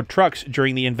see Ford trucks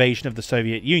during the invasion of the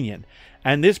Soviet Union,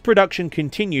 and this production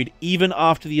continued even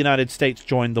after the United States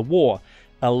joined the war,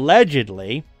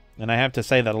 allegedly, and I have to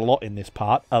say that a lot in this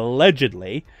part,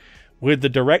 allegedly, with the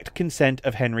direct consent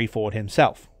of Henry Ford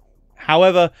himself.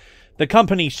 However, the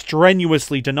company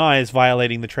strenuously denies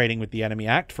violating the Trading with the Enemy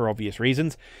Act for obvious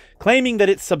reasons, claiming that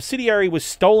its subsidiary was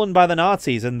stolen by the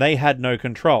Nazis and they had no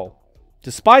control.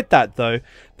 Despite that, though,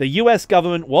 the US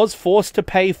government was forced to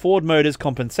pay Ford Motors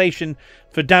compensation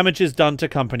for damages done to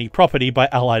company property by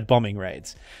Allied bombing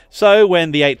raids. So,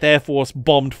 when the 8th Air Force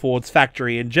bombed Ford's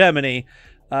factory in Germany,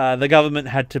 the government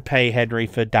had to pay Henry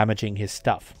for damaging his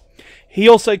stuff. he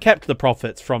also kept the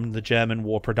profits from the German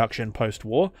war production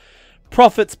post-war,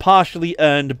 profits partially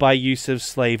earned by use of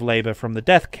slave labour from the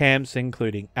death camps,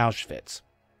 including Auschwitz.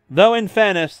 Though in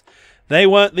fairness, they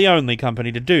weren't the only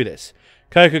company to do this.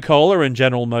 Coca-Cola and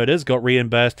General Motors got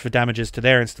reimbursed for damages to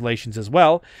their installations as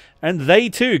well, and they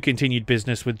too continued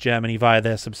business with Germany via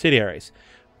their subsidiaries.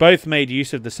 Both made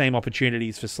use of the same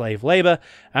opportunities for slave labour,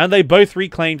 and they both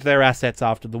reclaimed their assets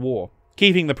after the war,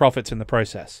 keeping the profits in the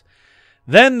process.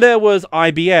 Then there was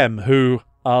IBM, who,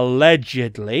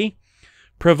 allegedly,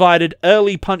 provided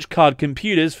early punch card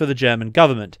computers for the German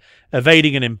government,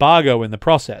 evading an embargo in the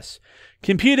process.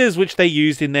 Computers which they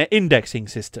used in their indexing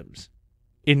systems.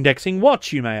 Indexing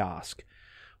what, you may ask?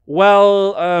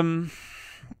 Well,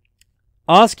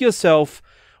 ask yourself,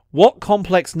 what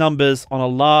complex numbers on a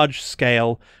large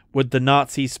scale would the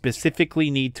Nazis specifically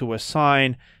need to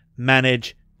assign,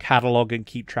 manage, catalogue, and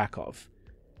keep track of?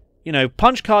 You know,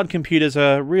 punch card computers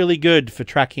are really good for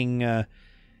tracking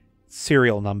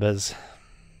serial numbers.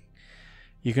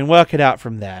 You can work it out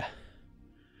from there.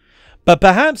 But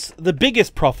perhaps the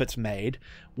biggest profits made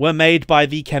were made by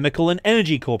the chemical and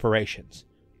energy corporations.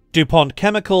 DuPont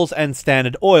Chemicals and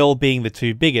Standard Oil being the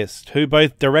two biggest, who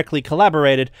both directly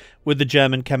collaborated with the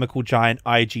German chemical giant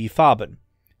IG Farben.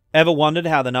 Ever wondered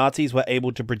how the Nazis were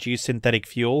able to produce synthetic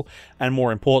fuel, and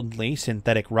more importantly,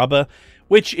 synthetic rubber,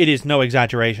 which, it is no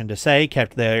exaggeration to say,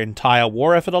 kept their entire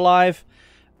war effort alive?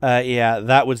 Yeah,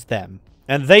 that was them.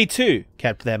 And they too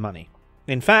kept their money.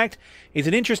 In fact, it's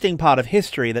an interesting part of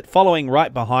history that following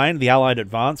right behind the Allied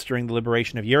advance during the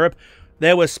liberation of Europe,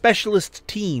 there were specialist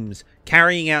teams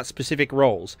carrying out specific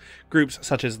roles, groups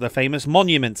such as the famous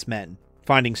Monuments Men,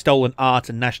 finding stolen art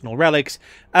and national relics,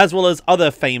 as well as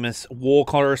other famous war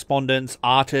correspondents,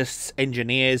 artists,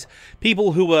 engineers,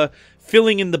 people who were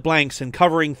filling in the blanks and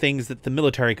covering things that the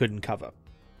military couldn't cover.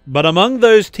 But among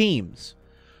those teams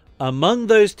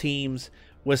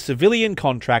were civilian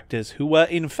contractors who were,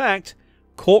 in fact,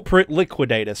 corporate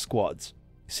liquidator squads,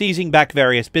 seizing back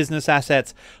various business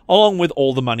assets along with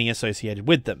all the money associated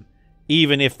with them,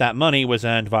 even if that money was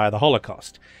earned via the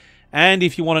Holocaust. And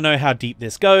if you want to know how deep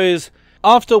this goes,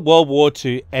 after World War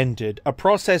II ended, a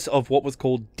process of what was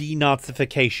called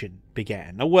denazification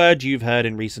began, a word you've heard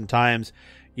in recent times,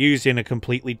 used in a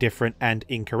completely different and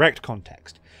incorrect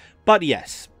context. But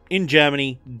yes, in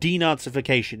Germany,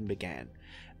 denazification began.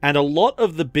 And a lot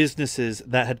of the businesses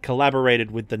that had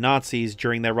collaborated with the Nazis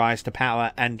during their rise to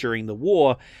power and during the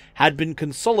war had been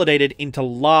consolidated into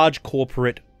large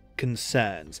corporate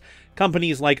concerns.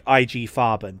 Companies like IG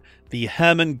Farben, the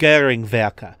Hermann Göring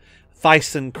Werke,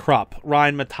 ThyssenKrupp,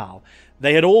 Rheinmetall,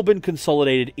 they had all been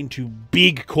consolidated into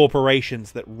big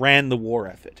corporations that ran the war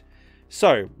effort.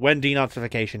 So, when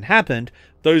denazification happened,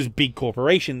 those big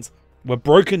corporations were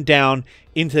broken down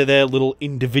into their little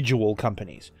individual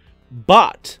companies.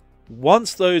 But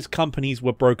once those companies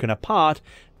were broken apart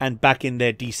and back in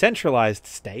their decentralized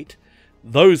state,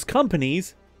 those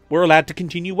companies were allowed to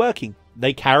continue working.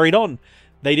 They carried on.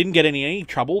 They didn't get any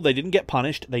trouble. They didn't get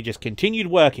punished. They just continued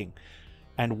working.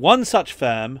 And one such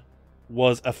firm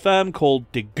was a firm called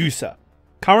Degussa,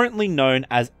 currently known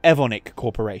as Evonik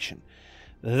Corporation.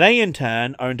 They in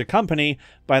turn owned a company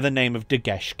by the name of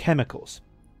Degesch Chemicals.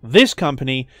 This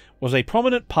company was a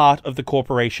prominent part of the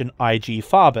corporation IG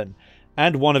Farben,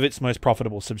 and one of its most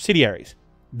profitable subsidiaries.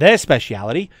 Their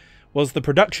speciality was the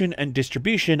production and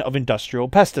distribution of industrial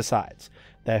pesticides,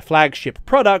 their flagship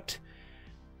product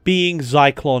being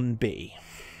Zyklon B.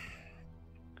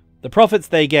 The profits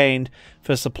they gained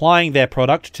for supplying their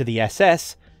product to the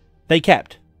SS, they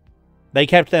kept. They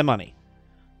kept their money.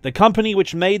 The company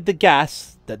which made the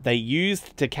gas that they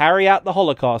used to carry out the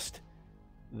Holocaust,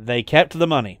 they kept the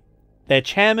money. Their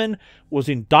chairman was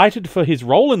indicted for his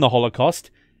role in the Holocaust,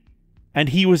 and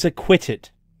he was acquitted.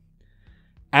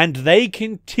 And they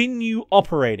continue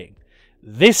operating.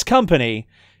 This company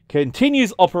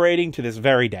continues operating to this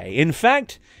very day. In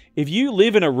fact, if you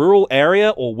live in a rural area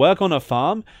or work on a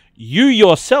farm, you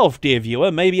yourself, dear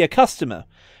viewer, may be a customer,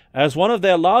 as one of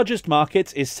their largest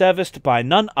markets is serviced by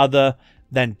none other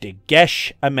than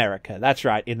Degesch America. That's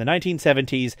right, in the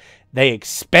 1970s, they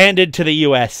expanded to the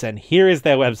US, and here is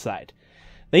their website.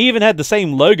 They even had the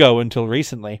same logo until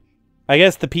recently. I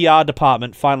guess the PR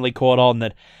department finally caught on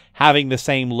that having the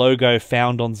same logo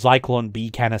found on Zyklon B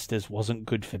canisters wasn't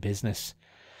good for business.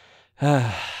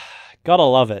 Gotta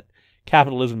love it.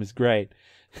 Capitalism is great.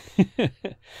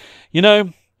 You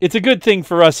know, it's a good thing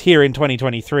for us here in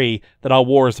 2023 that our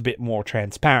war is a bit more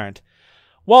transparent.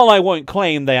 While I won't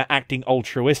claim they are acting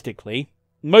altruistically,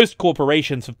 most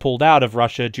corporations have pulled out of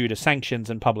Russia due to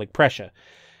sanctions and public pressure.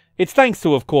 It's thanks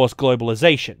to, of course,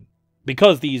 globalization.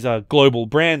 Because these are global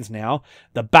brands now,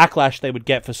 the backlash they would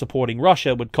get for supporting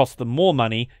Russia would cost them more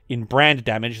money in brand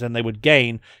damage than they would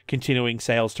gain continuing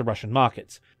sales to Russian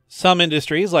markets. Some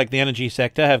industries, like the energy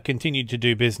sector, have continued to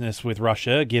do business with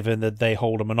Russia, given that they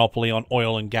hold a monopoly on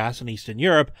oil and gas in Eastern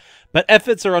Europe, but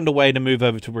efforts are underway to move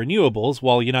over to renewables,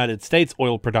 while United States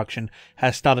oil production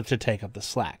has started to take up the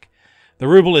slack. The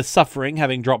ruble is suffering,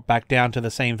 having dropped back down to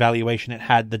the same valuation it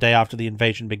had the day after the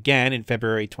invasion began in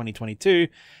February 2022,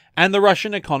 and the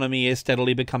Russian economy is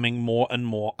steadily becoming more and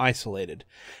more isolated.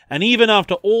 And even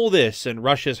after all this and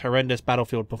Russia's horrendous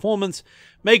battlefield performance,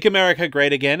 Make America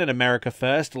Great Again and America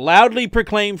First loudly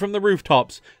proclaim from the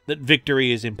rooftops that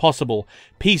victory is impossible,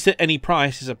 peace at any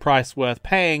price is a price worth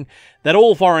paying, that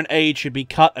all foreign aid should be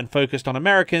cut and focused on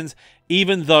Americans,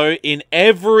 even though in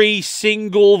every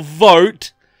single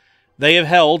vote they have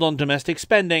held on domestic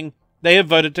spending, they have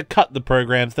voted to cut the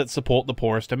programs that support the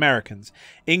poorest Americans,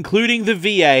 including the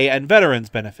VA and veterans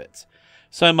benefits.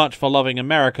 So much for loving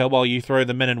America while you throw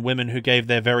the men and women who gave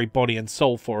their very body and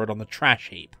soul for it on the trash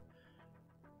heap.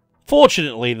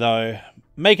 Fortunately, though,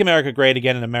 Make America Great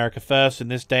Again and America First in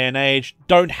this day and age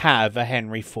don't have a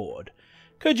Henry Ford.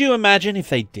 Could you imagine if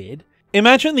they did?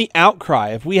 Imagine the outcry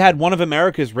if we had one of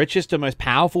America's richest and most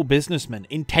powerful businessmen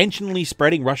intentionally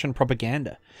spreading Russian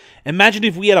propaganda. Imagine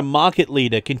if we had a market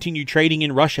leader continue trading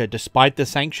in Russia despite the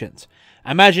sanctions.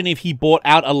 Imagine if he bought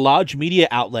out a large media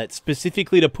outlet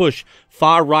specifically to push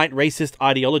far-right racist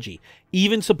ideology,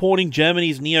 even supporting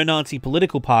Germany's neo-Nazi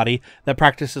political party that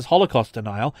practices Holocaust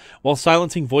denial while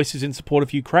silencing voices in support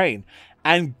of Ukraine.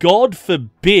 And God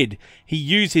forbid he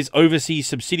use his overseas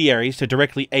subsidiaries to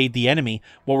directly aid the enemy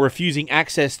while refusing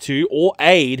access to or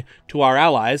aid to our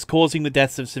allies, causing the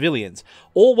deaths of civilians,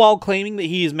 all while claiming that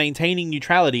he is maintaining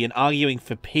neutrality and arguing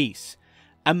for peace.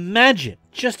 Imagine,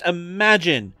 just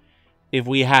imagine, if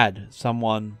we had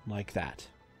someone like that.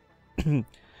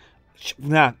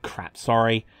 Crap,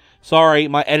 sorry. Sorry,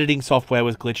 my editing software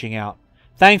was glitching out.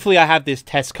 Thankfully, I have this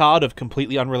test card of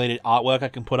completely unrelated artwork I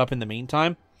can put up in the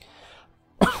meantime.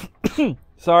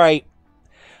 Sorry.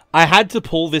 I had to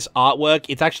pull this artwork.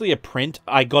 It's actually a print.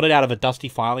 I got it out of a dusty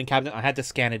filing cabinet. I had to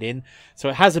scan it in. So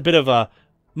it has a bit of a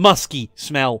musky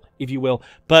smell, if you will.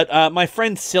 But my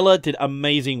friend Scylla did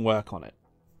amazing work on it.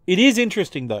 It is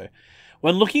interesting, though.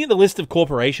 When looking at the list of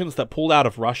corporations that pulled out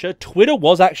of Russia, Twitter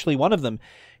was actually one of them.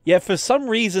 Yet for some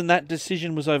reason, that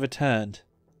decision was overturned.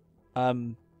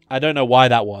 I don't know why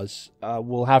that was.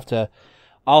 I'll have to.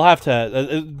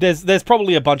 There's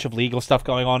probably a bunch of legal stuff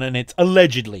going on, and it's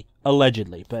allegedly.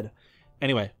 But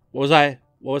anyway, what was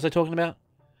I talking about?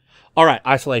 All right,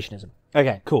 isolationism.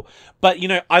 Okay, cool. But you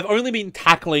know, I've only been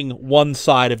tackling one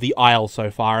side of the aisle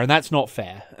so far, and that's not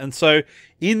fair. And so,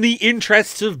 in the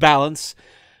interests of balance,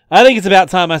 I think it's about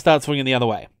time I start swinging the other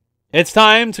way. It's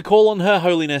time to call on Her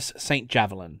Holiness Saint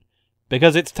Javelin,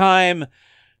 because it's time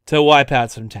to wipe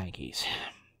out some tankies.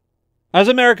 As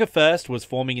America First was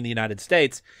forming in the United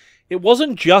States, it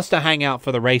wasn't just a hangout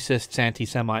for the racists,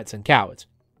 anti-Semites, and cowards.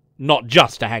 Not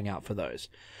just a hangout for those.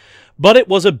 But it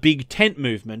was a big tent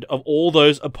movement of all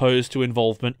those opposed to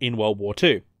involvement in World War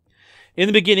II. In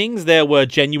the beginnings, there were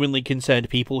genuinely concerned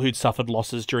people who'd suffered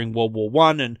losses during World War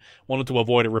I and wanted to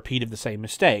avoid a repeat of the same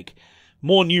mistake.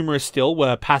 More numerous still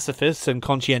were pacifists and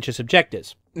conscientious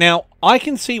objectors. Now, I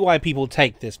can see why people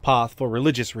take this path for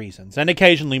religious reasons, and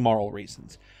occasionally moral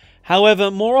reasons. However,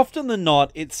 more often than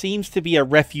not, it seems to be a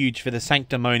refuge for the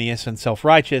sanctimonious and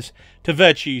self-righteous to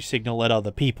virtue signal at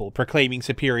other people, proclaiming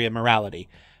superior morality.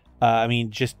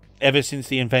 Just ever since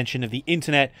the invention of the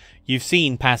internet, you've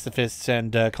seen pacifists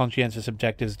and conscientious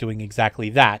objectives doing exactly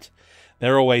that.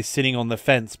 They're always sitting on the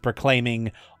fence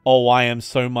proclaiming, "Oh, I am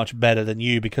so much better than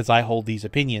you because I hold these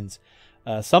opinions."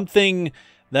 Something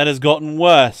that has gotten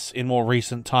worse in more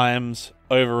recent times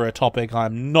over a topic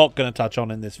I'm not going to touch on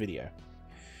in this video.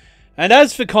 And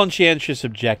as for conscientious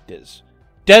objectors,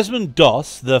 Desmond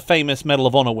Doss, the famous Medal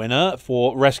of Honor winner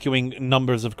for rescuing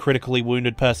numbers of critically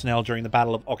wounded personnel during the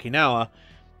Battle of Okinawa,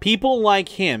 people like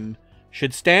him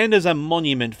should stand as a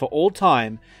monument for all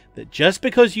time that just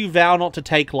because you vow not to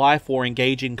take life or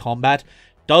engage in combat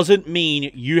doesn't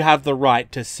mean you have the right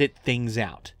to sit things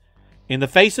out. In the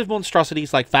face of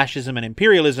monstrosities like fascism and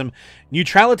imperialism,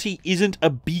 neutrality isn't a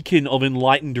beacon of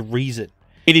enlightened reason.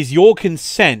 It is your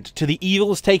consent to the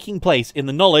evils taking place in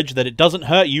the knowledge that it doesn't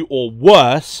hurt you or,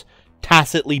 worse,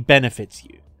 tacitly benefits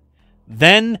you.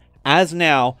 Then, as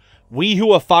now, we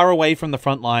who are far away from the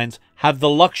front lines have the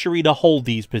luxury to hold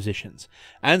these positions,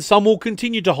 and some will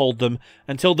continue to hold them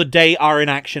until the day our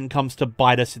inaction comes to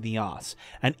bite us in the arse.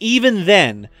 And even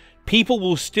then, people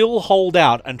will still hold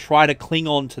out and try to cling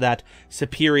on to that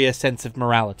superior sense of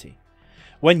morality.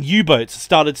 When U-boats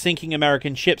started sinking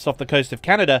American ships off the coast of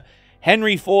Canada,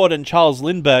 Henry Ford and Charles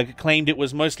Lindbergh claimed it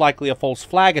was most likely a false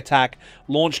flag attack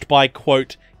launched by,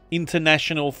 quote,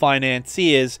 international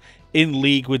financiers in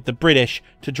league with the British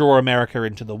to draw America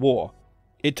into the war.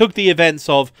 It took the events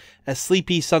of a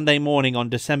sleepy Sunday morning on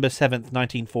December 7th,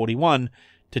 1941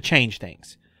 to change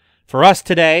things. For us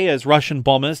today, as Russian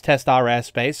bombers test our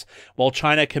airspace, while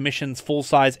China commissions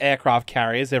full-size aircraft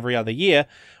carriers every other year,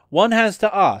 one has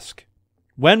to ask,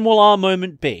 when will our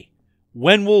moment be?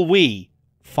 When will we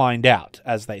find out,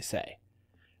 as they say?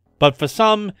 But for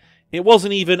some, it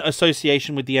wasn't even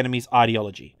association with the enemy's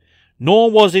ideology,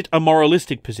 nor was it a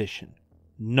moralistic position.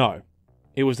 No,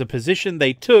 it was a position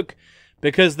they took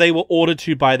because they were ordered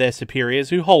to by their superiors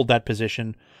who hold that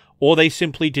position, or they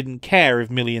simply didn't care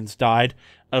if millions died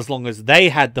as long as they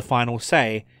had the final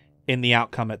say in the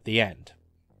outcome at the end.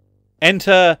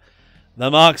 Enter the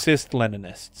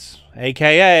Marxist-Leninists,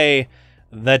 aka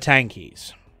the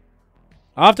Tankies.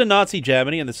 After Nazi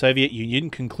Germany and the Soviet Union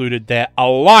concluded their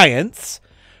alliance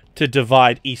to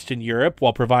divide Eastern Europe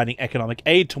while providing economic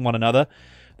aid to one another,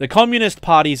 the communist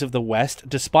parties of the West,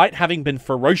 despite having been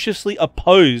ferociously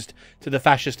opposed to the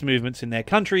fascist movements in their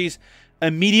countries,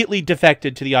 immediately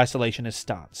defected to the isolationist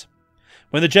stance.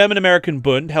 When the German-American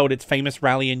Bund held its famous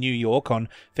rally in New York on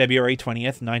February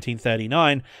 20th,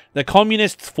 1939, the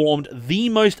communists formed the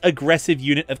most aggressive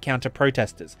unit of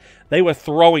counter-protesters. They were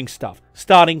throwing stuff,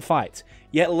 starting fights.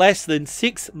 Yet less than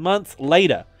 6 months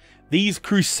later, these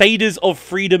crusaders of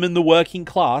freedom in the working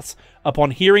class,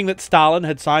 upon hearing that Stalin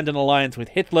had signed an alliance with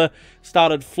Hitler,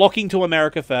 started flocking to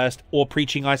America first or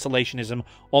preaching isolationism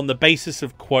on the basis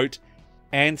of, quote,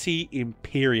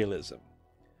 anti-imperialism.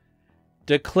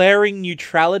 Declaring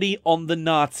neutrality on the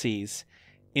Nazis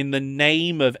in the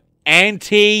name of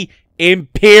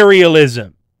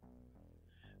anti-imperialism.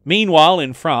 Meanwhile,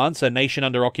 in France, a nation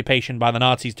under occupation by the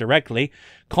Nazis directly,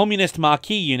 communist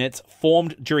Marquis units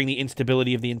formed during the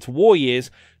instability of the interwar years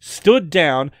stood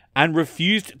down and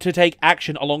refused to take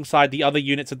action alongside the other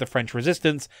units of the French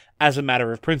resistance as a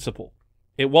matter of principle.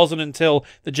 It wasn't until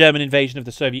the German invasion of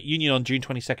the Soviet Union on June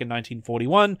 22,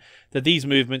 1941, that these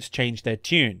movements changed their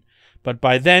tune. But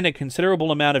by then, a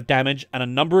considerable amount of damage and a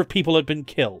number of people had been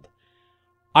killed.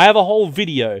 I have a whole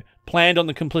video planned on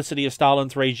the complicity of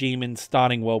Stalin's regime in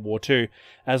starting World War II,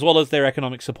 as well as their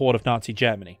economic support of Nazi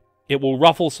Germany. It will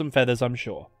ruffle some feathers, I'm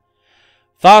sure.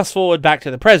 Fast forward back to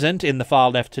the present, in the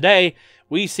far left today,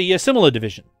 we see a similar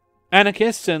division.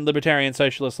 Anarchists and libertarian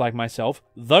socialists like myself,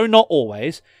 though not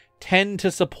always, tend to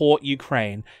support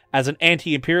Ukraine as an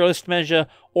anti-imperialist measure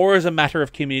or as a matter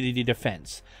of community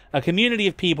defense. A community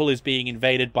of people is being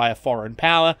invaded by a foreign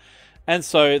power, and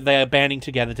so they are banding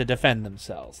together to defend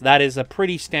themselves. That is a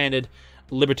pretty standard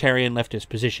libertarian leftist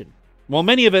position. While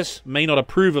many of us may not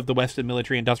approve of the Western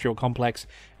military-industrial complex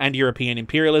and European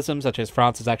imperialism, such as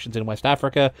France's actions in West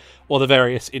Africa, or the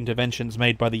various interventions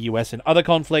made by the US in other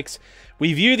conflicts,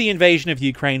 we view the invasion of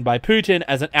Ukraine by Putin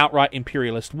as an outright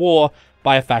imperialist war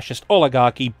by a fascist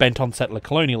oligarchy bent on settler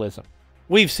colonialism.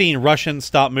 We've seen Russians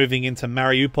start moving into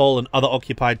Mariupol and other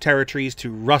occupied territories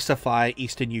to Russify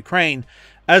eastern Ukraine,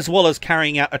 as well as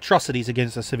carrying out atrocities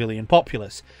against the civilian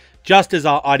populace. Just as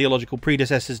our ideological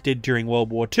predecessors did during World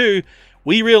War II,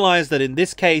 we realize that in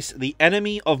this case, the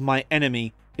enemy of my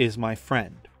enemy is my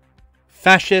friend.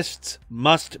 Fascists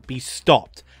must be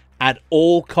stopped at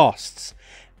all costs,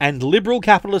 and liberal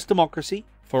capitalist democracy,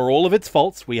 for all of its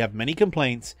faults, we have many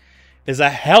complaints, is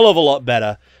a hell of a lot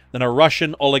better than a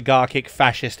Russian oligarchic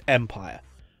fascist empire.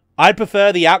 I'd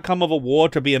prefer the outcome of a war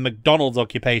to be a McDonald's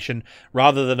occupation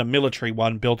rather than a military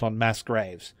one built on mass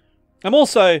graves. I'm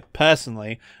also,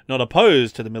 personally, not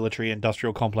opposed to the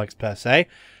military-industrial complex per se.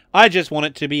 I just want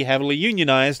it to be heavily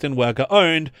unionized and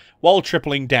worker-owned while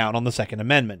tripling down on the Second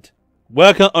Amendment.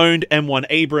 Worker-owned M1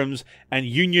 Abrams and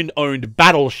union-owned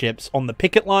battleships on the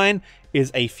picket line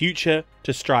is a future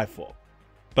to strive for.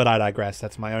 But I digress,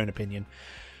 that's my own opinion.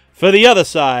 For the other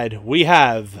side, we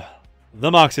have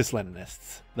the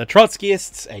Marxist-Leninists. The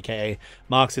Trotskyists, aka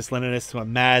Marxist-Leninists who are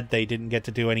mad they didn't get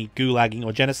to do any gulagging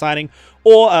or genociding,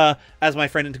 or, as my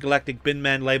friend Intergalactic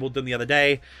Binman labelled them the other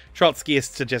day,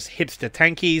 Trotskyists are just hipster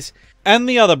tankies, and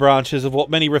the other branches of what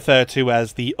many refer to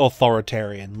as the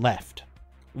authoritarian left.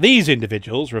 These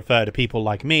individuals refer to people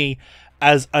like me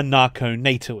as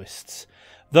anarcho-NATOists,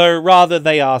 though rather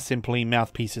they are simply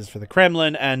mouthpieces for the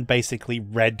Kremlin and basically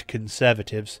red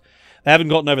conservatives. They haven't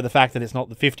gotten over the fact that it's not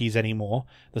the 50s anymore.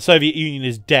 The Soviet Union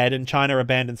is dead and China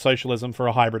abandoned socialism for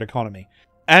a hybrid economy.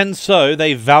 And so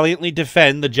they valiantly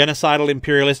defend the genocidal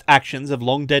imperialist actions of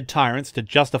long-dead tyrants to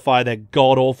justify their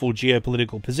god-awful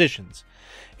geopolitical positions.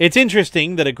 It's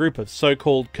interesting that a group of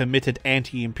so-called committed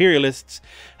anti-imperialists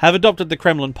have adopted the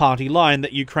Kremlin party line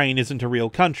that Ukraine isn't a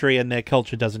real country and their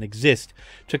culture doesn't exist,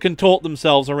 to contort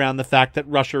themselves around the fact that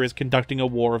Russia is conducting a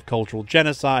war of cultural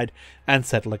genocide and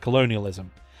settler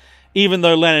colonialism. Even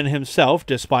though Lenin himself,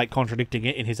 despite contradicting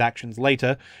it in his actions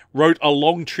later, wrote a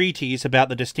long treatise about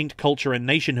the distinct culture and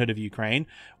nationhood of Ukraine,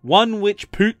 one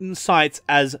which Putin cites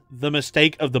as the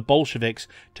mistake of the Bolsheviks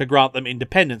to grant them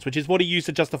independence, which is what he used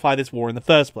to justify this war in the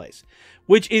first place.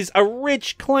 Which is a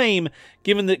rich claim,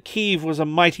 given that Kyiv was a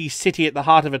mighty city at the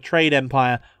heart of a trade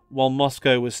empire, while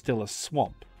Moscow was still a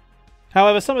swamp.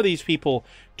 However, some of these people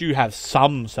do have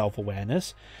some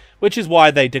self-awareness, which is why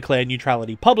they declare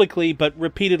neutrality publicly, but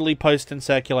repeatedly post and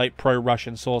circulate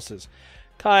pro-Russian sources.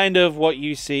 Kind of what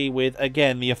you see with,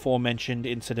 again, the aforementioned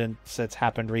incidents that's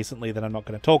happened recently that I'm not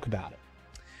going to talk about.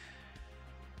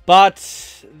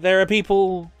 But there are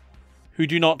people who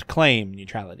do not claim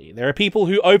neutrality. There are people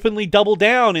who openly double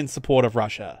down in support of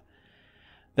Russia.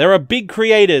 There are big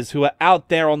creators who are out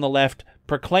there on the left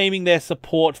proclaiming their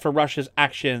support for Russia's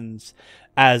actions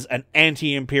as an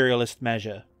anti-imperialist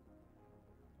measure.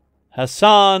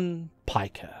 Hassan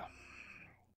Piker.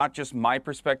 Not just my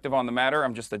perspective on the matter.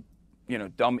 I'm just a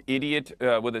dumb idiot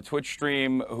with a Twitch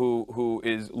stream who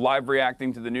is live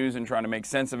reacting to the news and trying to make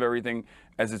sense of everything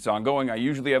as it's ongoing. I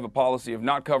usually have a policy of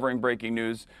not covering breaking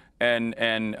news, and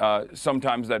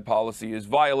sometimes that policy is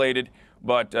violated.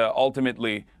 But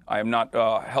ultimately, I am not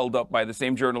held up by the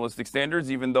same journalistic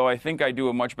standards, even though I think I do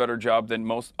a much better job than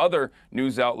most other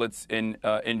news outlets in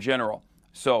general.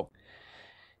 So.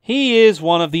 He is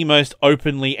one of the most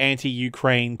openly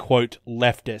anti-Ukraine, quote,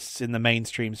 leftists in the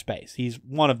mainstream space. He's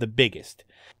one of the biggest.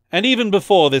 And even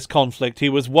before this conflict, he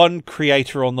was one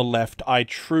creator on the left I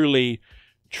truly,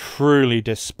 truly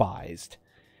despised.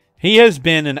 He has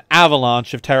been an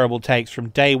avalanche of terrible takes from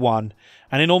day one,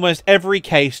 and in almost every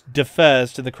case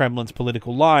defers to the Kremlin's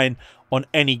political line on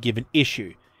any given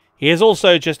issue. He is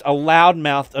also just a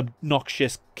loud-mouthed,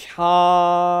 obnoxious,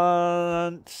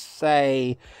 can't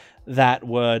say that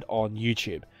word on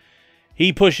YouTube.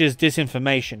 He pushes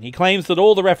disinformation. He claims that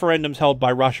all the referendums held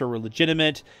by Russia are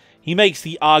legitimate. He makes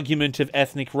the argument of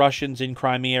ethnic Russians in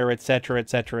Crimea, etc.,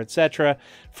 etc., etc.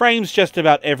 Frames just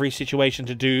about every situation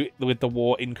to do with the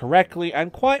war incorrectly,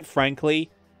 and quite frankly,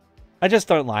 I just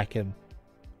don't like him.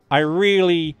 I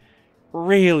really,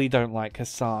 really don't like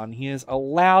Hassan. He is a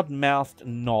loud-mouthed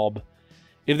knob.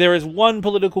 If there is one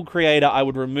political creator I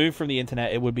would remove from the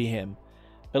internet, it would be him.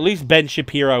 At least Ben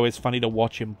Shapiro is funny to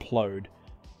watch implode.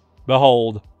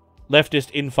 Behold, leftist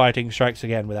infighting strikes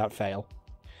again without fail.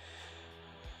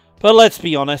 But let's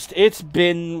be honest, it's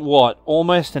been, what,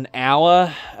 almost an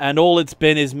hour? And all it's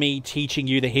been is me teaching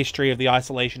you the history of the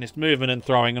isolationist movement and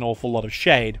throwing an awful lot of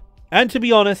shade. And to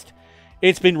be honest,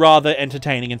 it's been rather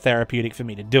entertaining and therapeutic for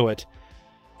me to do it.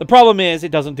 The problem is,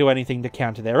 it doesn't do anything to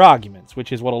counter their arguments,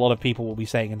 which is what a lot of people will be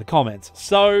saying in the comments.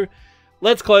 So,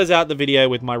 let's close out the video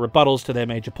with my rebuttals to their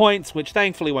major points, which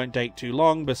thankfully won't take too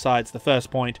long besides the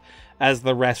first point, as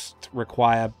the rest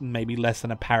require maybe less than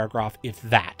a paragraph, if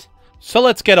that. So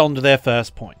let's get on to their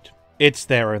first point. It's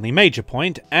their only major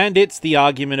point, and it's the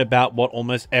argument about what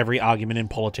almost every argument in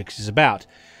politics is about.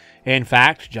 In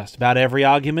fact, just about every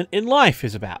argument in life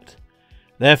is about.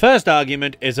 Their first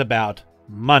argument is about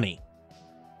money.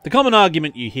 The common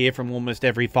argument you hear from almost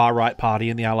every far-right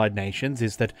party in the Allied nations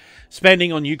is that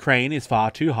spending on Ukraine is far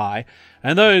too high,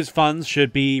 and those funds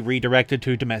should be redirected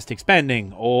to domestic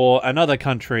spending, or another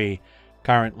country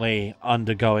currently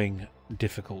undergoing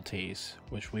difficulties,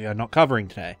 which we are not covering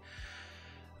today.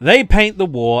 They paint the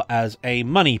war as a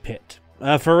money pit,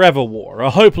 a forever war,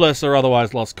 a hopeless or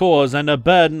otherwise lost cause, and a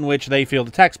burden which they feel the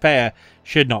taxpayer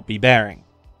should not be bearing.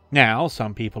 Now,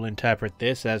 some people interpret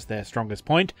this as their strongest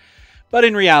point, but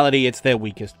in reality it's their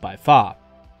weakest by far.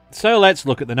 So let's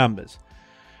look at the numbers.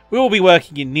 We will be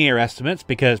working in near estimates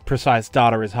because precise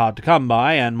data is hard to come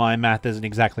by and my math isn't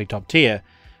exactly top tier.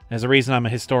 There's a reason I'm a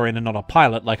historian and not a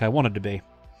pilot like I wanted to be.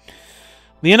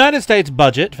 The United States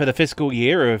budget for the fiscal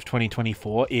year of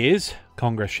 2024 is,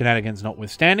 Congress shenanigans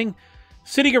notwithstanding,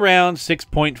 sitting around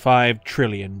 $6.5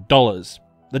 trillion.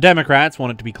 The Democrats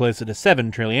want it to be closer to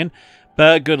 $7 trillion,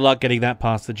 but good luck getting that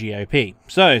past the GOP.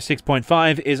 So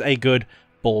 6.5 is a good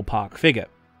ballpark figure.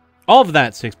 Of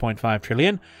that 6.5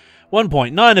 trillion,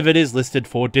 1.9 of it is listed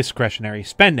for discretionary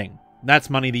spending. That's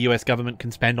money the US government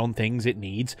can spend on things it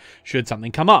needs should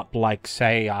something come up, like,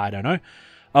 say, I don't know,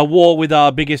 a war with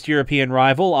our biggest European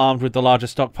rival armed with the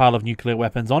largest stockpile of nuclear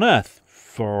weapons on Earth,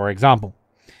 for example.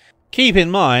 Keep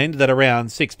in mind that around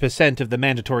 6% of the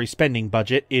mandatory spending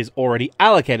budget is already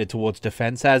allocated towards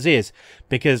defense as is,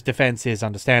 because defense is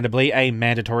understandably a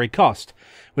mandatory cost,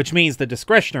 which means the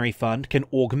discretionary fund can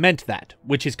augment that,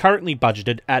 which is currently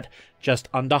budgeted at just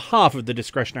under half of the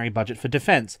discretionary budget for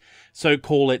defense. So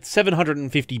call it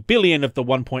 $750 billion of the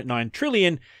 $1.9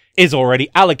 trillion is already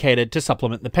allocated to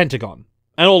supplement the Pentagon.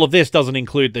 And all of this doesn't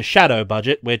include the shadow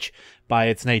budget, which, by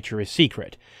its nature, is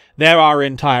secret. There are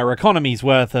entire economies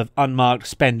worth of unmarked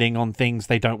spending on things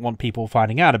they don't want people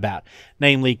finding out about,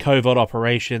 namely covert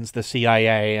operations, the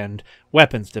CIA, and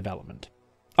weapons development.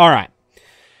 Alright,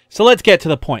 so let's get to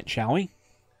the point, shall we?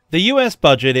 The US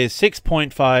budget is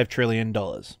 $6.5 trillion.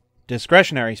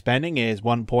 Discretionary spending is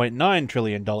 $1.9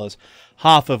 trillion,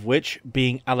 half of which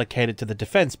being allocated to the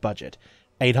defense budget.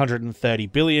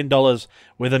 $830 billion,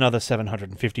 with another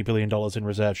 $750 billion in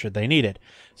reserve should they need it.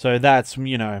 So that's,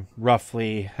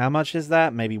 roughly, how much is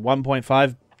that? Maybe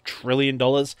 $1.5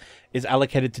 trillion is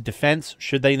allocated to defense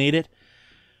should they need it.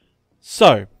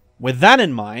 So, with that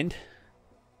in mind,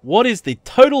 what is the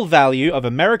total value of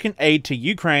American aid to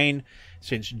Ukraine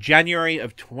since January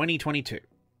of 2022?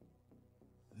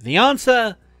 The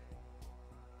answer,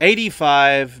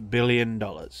 $85 billion.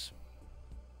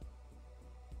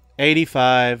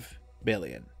 85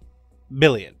 billion.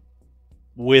 Billion.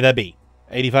 With a B.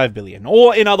 85 billion.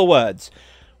 Or, in other words,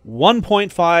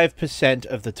 1.5%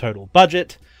 of the total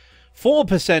budget,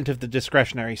 4% of the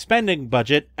discretionary spending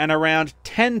budget, and around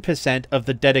 10% of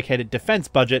the dedicated defense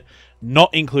budget,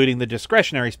 not including the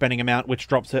discretionary spending amount, which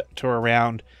drops it to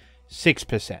around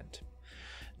 6%.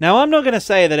 Now, I'm not going to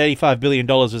say that $85 billion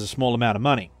is a small amount of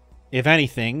money. If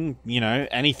anything,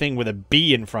 anything with a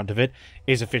B in front of it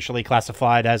is officially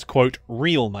classified as, quote,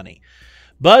 real money.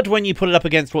 But when you put it up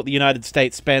against what the United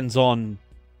States spends on,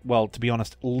 well, to be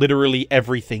honest, literally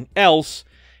everything else,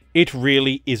 it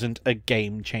really isn't a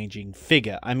game-changing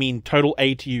figure. I mean, total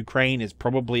aid to Ukraine is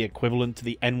probably equivalent to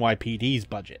the NYPD's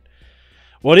budget.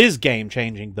 What is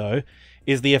game-changing, though,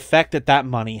 is the effect that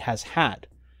money has had.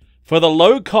 For the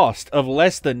low cost of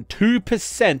less than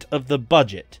 2% of the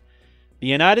budget, the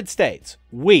United States,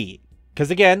 because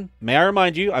again, may I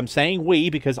remind you, I'm saying we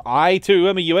because I too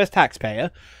am a US taxpayer,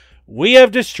 we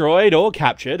have destroyed or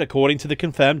captured, according to the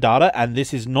confirmed data, and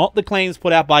this is not the claims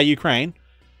put out by Ukraine,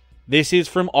 this is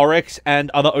from Oryx and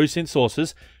other OSINT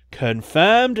sources,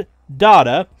 confirmed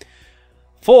data.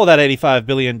 For that $85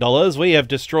 billion, we have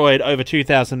destroyed over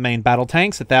 2,000 main battle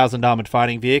tanks, 1,000 armoured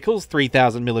fighting vehicles,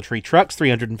 3,000 military trucks,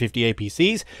 350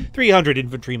 APCs, 300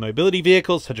 infantry mobility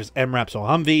vehicles, such as MRAPs or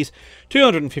Humvees,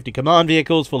 250 command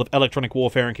vehicles full of electronic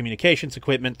warfare and communications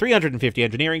equipment, 350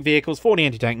 engineering vehicles, 40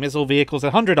 anti-tank missile vehicles,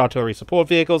 100 artillery support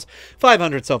vehicles,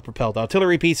 500 self-propelled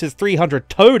artillery pieces, 300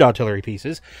 towed artillery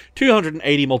pieces,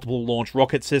 280 multiple launch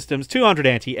rocket systems, 200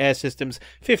 anti-air systems,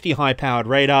 50 high-powered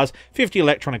radars, 50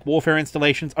 electronic warfare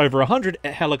installations, over 100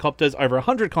 helicopters, over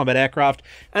 100 combat aircraft,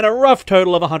 and a rough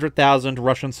total of 100,000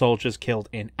 Russian soldiers killed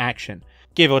in action,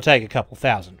 give or take a couple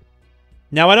thousand.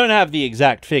 Now, I don't have the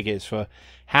exact figures for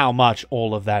how much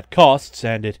all of that costs,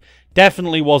 and it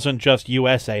definitely wasn't just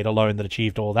US aid alone that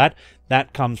achieved all that.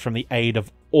 That comes from the aid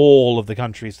of all of the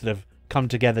countries that have come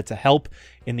together to help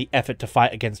in the effort to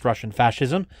fight against Russian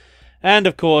fascism. And,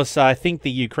 of course, I think the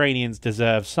Ukrainians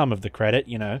deserve some of the credit,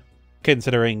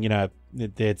 considering,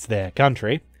 it's their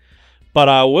country. But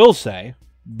I will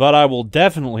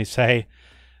definitely say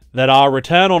that our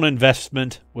return on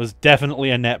investment was definitely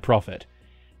a net profit.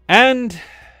 And,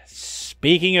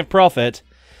 speaking of profit,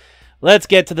 let's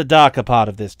get to the darker part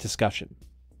of this discussion.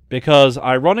 Because,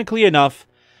 ironically enough,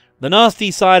 the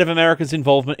nasty side of America's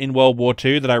involvement in World War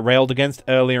II that I railed against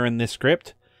earlier in this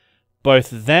script, both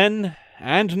then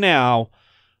and now,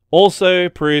 also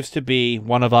proves to be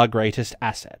one of our greatest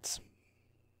assets.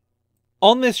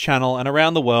 On this channel and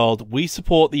around the world, we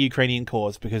support the Ukrainian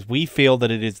cause because we feel that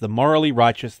it is the morally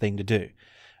righteous thing to do.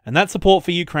 And that support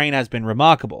for Ukraine has been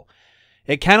remarkable.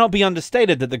 It cannot be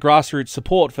understated that the grassroots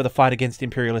support for the fight against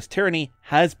imperialist tyranny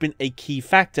has been a key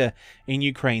factor in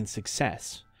Ukraine's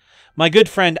success. My good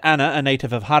friend Anna, a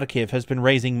native of Kharkiv, has been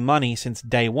raising money since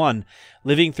day one,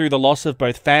 living through the loss of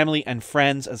both family and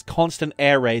friends as constant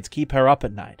air raids keep her up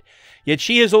at night. Yet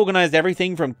she has organized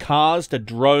everything from cars to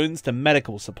drones to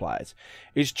medical supplies.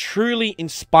 It's truly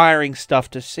inspiring stuff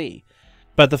to see.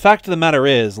 But the fact of the matter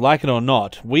is, like it or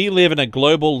not, we live in a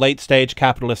global late-stage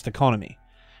capitalist economy.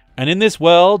 And in this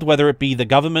world, whether it be the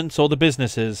governments or the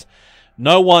businesses,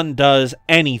 no one does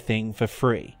anything for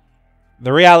free.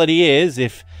 The reality is,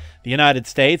 if the United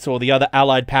States or the other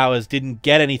allied powers didn't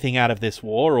get anything out of this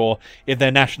war, or if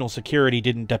their national security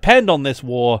didn't depend on this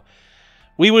war,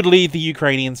 we would leave the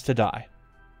Ukrainians to die.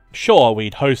 Sure,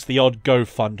 we'd host the odd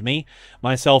GoFundMe.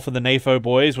 Myself and the NAFO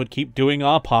boys would keep doing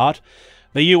our part.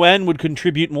 The UN would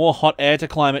contribute more hot air to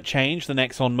climate change than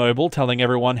ExxonMobil, telling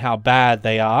everyone how bad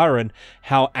they are and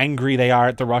how angry they are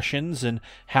at the Russians and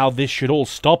how this should all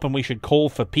stop and we should call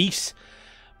for peace.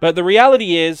 But the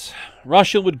reality is,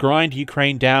 Russia would grind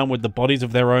Ukraine down with the bodies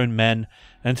of their own men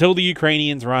until the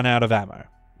Ukrainians run out of ammo.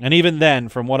 And even then,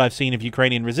 from what I've seen of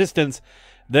Ukrainian resistance,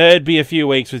 there'd be a few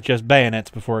weeks with just bayonets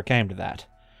before it came to that.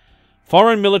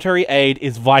 Foreign military aid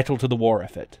is vital to the war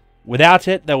effort. Without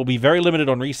it, they will be very limited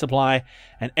on resupply,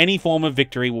 and any form of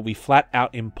victory will be flat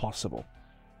out impossible.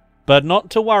 But not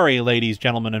to worry, ladies,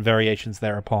 gentlemen, and variations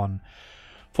thereupon.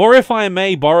 For if I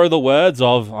may borrow the words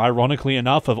of, ironically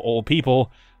enough, of all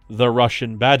people, the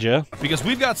Russian Badger. Because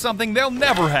we've got something they'll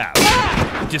never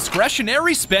have.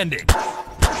 Discretionary spending.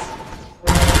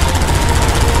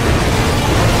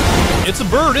 It's a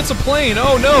bird, it's a plane,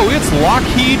 oh no, it's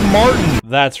Lockheed Martin.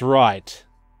 That's right.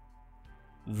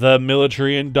 The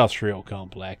military-industrial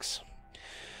complex.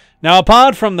 Now,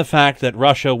 apart from the fact that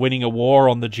Russia winning a war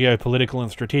on the geopolitical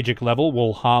and strategic level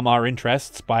will harm our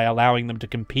interests by allowing them to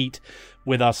compete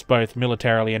with us both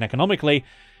militarily and economically,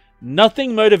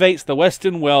 nothing motivates the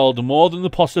Western world more than the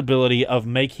possibility of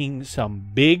making some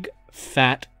big,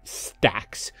 fat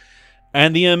stacks.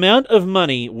 And the amount of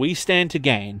money we stand to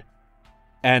gain,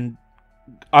 and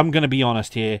I'm going to be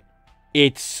honest here,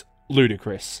 it's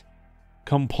ludicrous.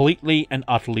 Completely and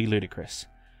utterly ludicrous.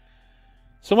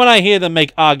 So when I hear them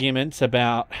make arguments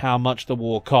about how much the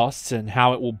war costs and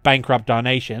how it will bankrupt our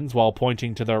nations while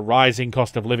pointing to the rising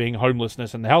cost of living,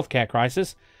 homelessness, and the healthcare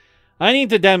crisis, I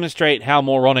need to demonstrate how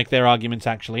moronic their arguments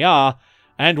actually are,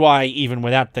 and why, even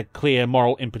without the clear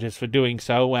moral impetus for doing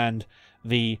so and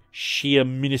the sheer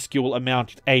minuscule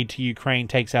amount aid to Ukraine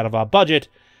takes out of our budget,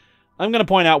 I'm going to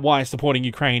point out why supporting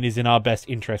Ukraine is in our best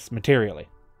interests materially.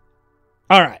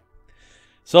 Alright,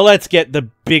 so let's get the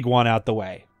big one out the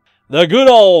way. The good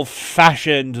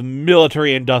old-fashioned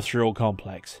military-industrial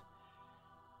complex.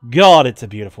 God, it's a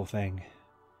beautiful thing.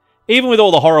 Even with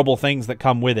all the horrible things that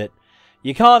come with it,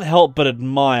 you can't help but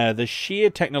admire the sheer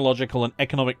technological and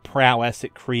economic prowess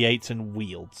it creates and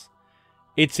wields.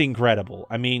 It's incredible.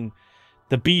 I mean,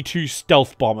 the B-2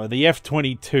 stealth bomber, the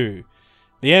F-22,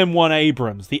 the M1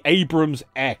 Abrams, the Abrams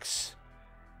X,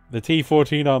 the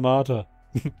T-14 Armata.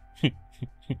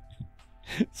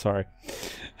 Sorry.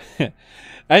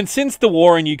 And since the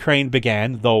war in Ukraine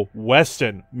began, the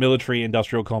Western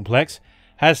military-industrial complex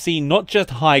has seen not just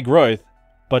high growth,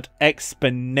 but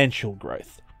exponential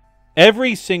growth.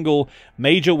 Every single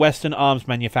major Western arms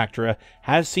manufacturer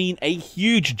has seen a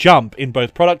huge jump in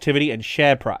both productivity and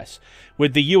share price,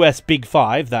 with the US Big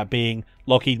Five, that being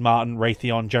Lockheed Martin,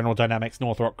 Raytheon, General Dynamics,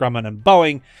 Northrop Grumman, and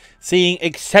Boeing, seeing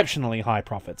exceptionally high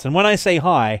profits. And when I say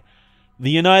high,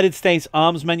 the United States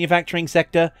arms manufacturing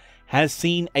sector has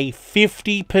seen a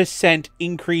 50%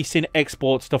 increase in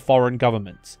exports to foreign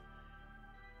governments.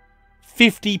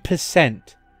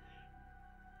 50%.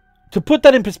 To put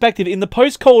that in perspective, in the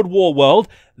post-Cold War world,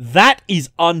 that is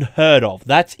unheard of.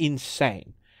 That's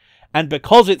insane. And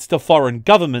because it's to foreign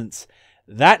governments,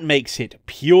 that makes it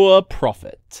pure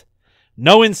profit.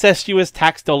 No incestuous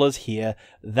tax dollars here.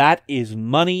 That is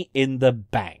money in the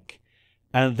bank.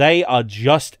 And they are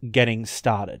just getting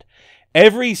started.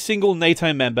 Every single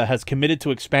NATO member has committed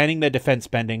to expanding their defense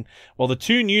spending, while the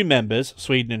two new members,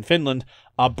 Sweden and Finland,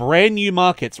 are brand new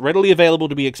markets readily available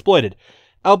to be exploited,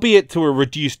 albeit to a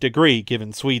reduced degree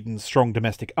given Sweden's strong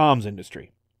domestic arms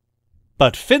industry.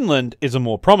 But Finland is a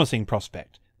more promising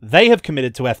prospect. They have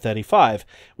committed to F-35,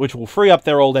 which will free up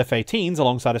their old F-18s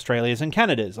alongside Australia's and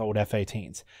Canada's old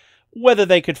F-18s. Whether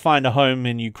they could find a home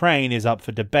in Ukraine is up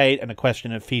for debate and a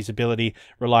question of feasibility,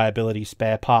 reliability,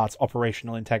 spare parts,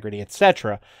 operational integrity,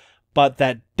 etc. But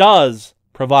that does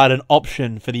provide an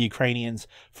option for the Ukrainians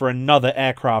for another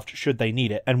aircraft should they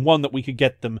need it, and one that we could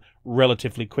get them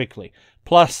relatively quickly.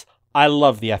 Plus, I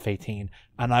love the F-18,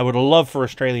 and I would love for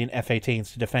Australian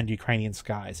F-18s to defend Ukrainian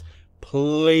skies.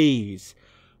 Please,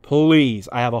 please.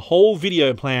 I have a whole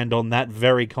video planned on that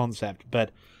very concept,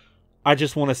 but I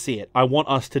just want to see it. I want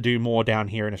us to do more down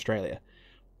here in Australia.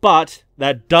 But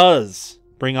that does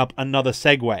bring up another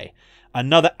segue,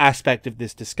 another aspect of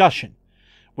this discussion.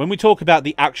 When we talk about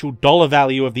the actual dollar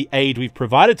value of the aid we've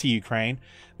provided to Ukraine,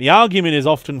 the argument is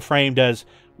often framed as,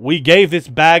 we gave this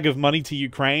bag of money to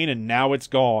Ukraine and now it's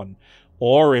gone.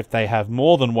 Or if they have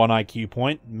more than one IQ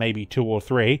point, maybe 2 or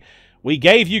 3, we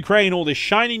gave Ukraine all this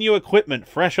shiny new equipment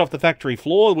fresh off the factory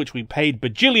floor, which we paid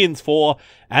bajillions for,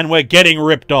 and we're getting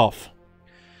ripped off.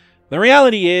 The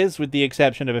reality is, with the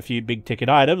exception of a few big-ticket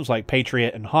items like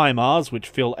Patriot and HIMARS, which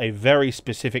fill a very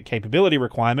specific capability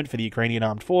requirement for the Ukrainian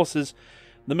armed forces,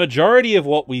 The majority of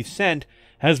what we've sent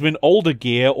has been older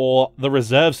gear or the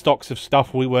reserve stocks of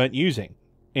stuff we weren't using.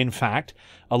 In fact,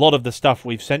 a lot of the stuff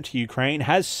we've sent to Ukraine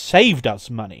has saved us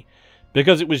money,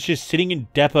 because it was just sitting in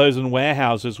depots and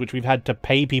warehouses which we've had to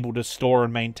pay people to store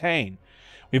and maintain.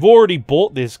 We've already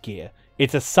bought this gear.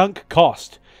 It's a sunk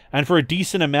cost, and for a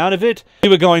decent amount of it, we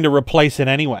were going to replace it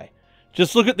anyway.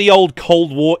 Just look at the old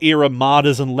Cold War era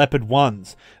Martyrs and Leopard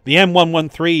 1s, the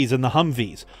M113s and the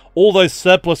Humvees, all those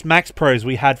surplus Max Pros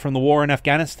we had from the war in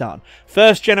Afghanistan,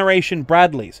 first generation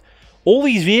Bradleys. All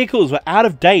these vehicles were out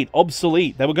of date,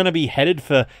 obsolete. They were going to be headed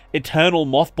for eternal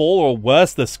mothball or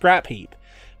worse, the scrap heap.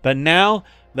 But now,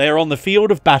 they are on the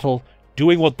field of battle,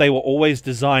 doing what they were always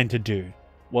designed to do,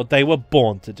 what they were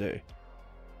born to do.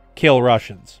 Kill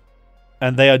Russians.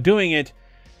 And they are doing it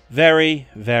very,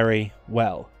 very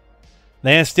well.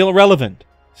 They are still relevant,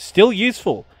 still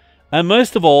useful, and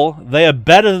most of all, they are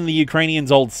better than the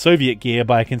Ukrainians' old Soviet gear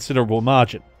by a considerable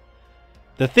margin.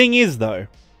 The thing is, though,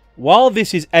 while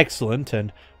this is excellent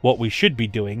and what we should be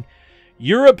doing,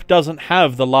 Europe doesn't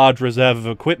have the large reserve of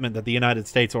equipment that the United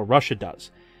States or Russia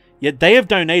does. Yet they have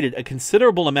donated a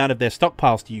considerable amount of their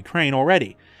stockpiles to Ukraine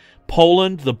already.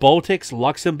 Poland, the Baltics,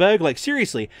 Luxembourg, like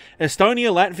seriously,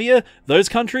 Estonia, Latvia, those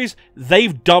countries,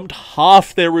 they've dumped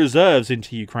half their reserves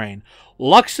into Ukraine.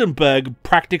 Luxembourg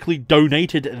practically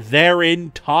donated their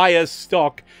entire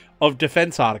stock of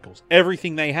defense articles,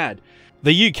 everything they had.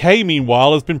 The UK,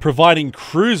 meanwhile, has been providing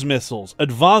cruise missiles,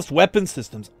 advanced weapon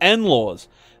systems, NLAWs.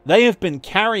 They have been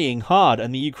carrying hard,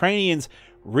 and the Ukrainians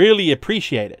really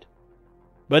appreciate it.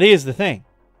 But here's the thing.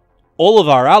 All of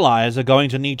our allies are going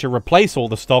to need to replace all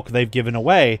the stock they've given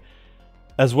away,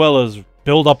 as well as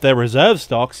build up their reserve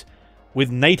stocks with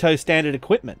NATO standard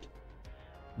equipment.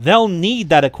 They'll need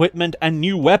that equipment and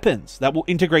new weapons that will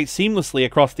integrate seamlessly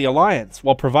across the alliance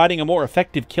while providing a more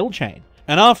effective kill chain.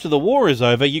 And after the war is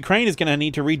over, Ukraine is going to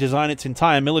need to redesign its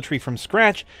entire military from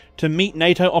scratch to meet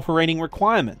NATO operating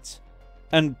requirements.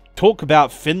 And talk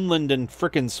about Finland and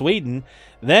frickin' Sweden,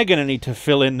 they're going to need to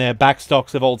fill in their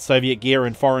backstocks of old Soviet gear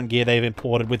and foreign gear they've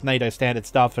imported with NATO standard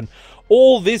stuff, and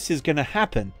all this is going to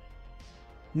happen.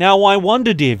 Now I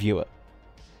wonder, dear viewer,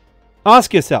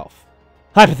 ask yourself,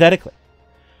 hypothetically,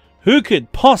 who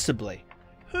could possibly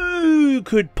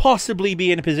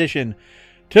be in a position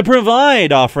to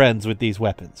provide our friends with these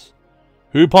weapons?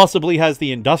 Who possibly has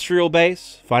the industrial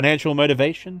base, financial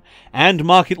motivation, and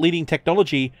market-leading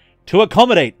technology to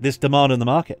accommodate this demand in the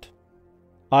market?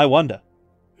 I wonder,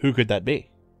 who could that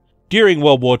be? During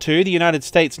World War II, the United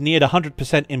States neared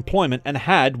 100% employment and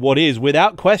had what is,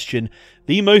 without question,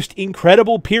 the most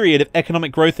incredible period of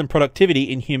economic growth and productivity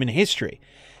in human history.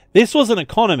 This was an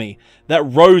economy that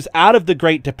rose out of the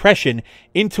Great Depression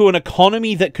into an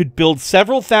economy that could build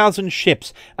several thousand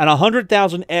ships and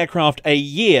 100,000 aircraft a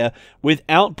year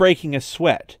without breaking a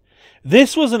sweat.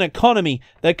 This was an economy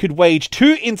that could wage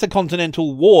 2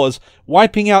 intercontinental wars,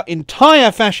 wiping out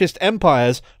entire fascist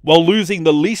empires while losing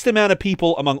the least amount of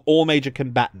people among all major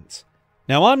combatants.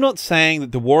 Now, I'm not saying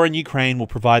that the war in Ukraine will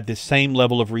provide this same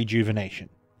level of rejuvenation.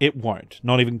 It won't,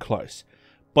 not even close.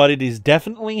 But it is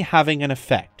definitely having an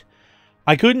effect.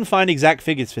 I couldn't find exact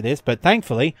figures for this, but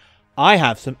thankfully, I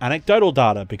have some anecdotal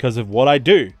data because of what I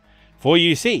do. For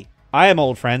you see, I am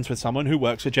old friends with someone who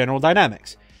works for General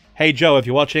Dynamics. Hey Joe, if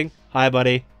you're watching, hi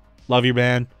buddy, love you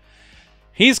man.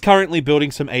 He's currently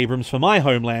building some Abrams for my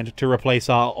homeland to replace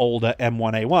our older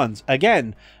M1A1s.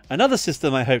 Again, another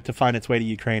system I hope to find its way to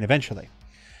Ukraine eventually.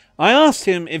 I asked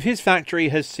him if his factory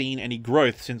has seen any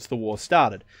growth since the war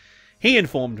started. He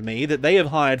informed me that they have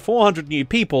hired 400 new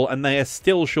people and they are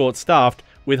still short-staffed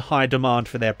with high demand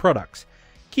for their products.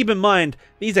 Keep in mind,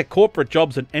 these are corporate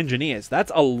jobs and engineers.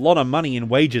 That's a lot of money in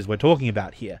wages we're talking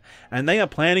about here, and they are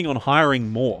planning on hiring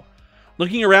more.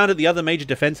 Looking around at the other major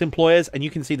defense employers, and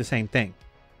you can see the same thing.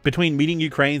 Between meeting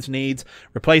Ukraine's needs,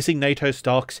 replacing NATO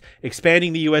stocks,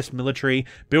 expanding the US military,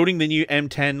 building the new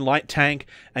M10 light tank,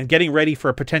 and getting ready for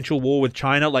a potential war with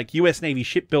China, like US Navy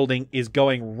shipbuilding is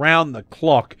going round the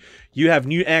clock. You have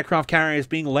new aircraft carriers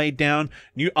being laid down,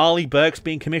 new Arleigh Burkes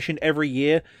being commissioned every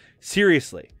year.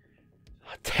 Seriously.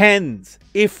 Tens,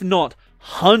 if not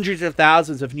hundreds of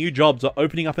thousands of new jobs are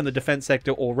opening up in the defense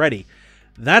sector already.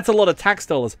 That's a lot of tax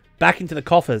dollars back into the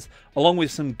coffers, along with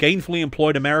some gainfully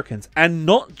employed Americans. And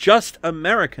not just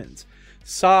Americans.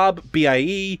 Saab,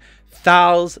 BAE,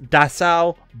 Thales,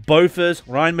 Dassault, Bofors,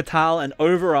 Rheinmetall, and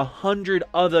over 100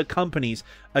 other companies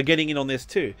are getting in on this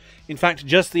too. In fact,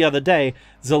 just the other day,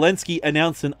 Zelensky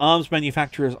announced an arms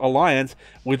manufacturers alliance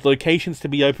with locations to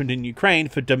be opened in Ukraine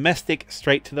for domestic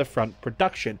straight-to-the-front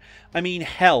production. I mean,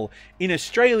 hell, in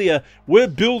Australia, we're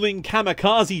building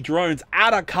kamikaze drones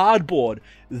out of cardboard.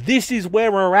 This is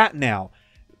where we're at now.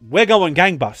 we're going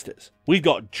gangbusters. We've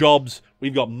got jobs,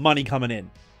 we've got money coming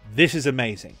in. This is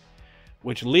amazing.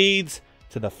 Which leads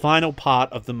to the final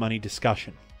part of the money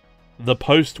discussion, the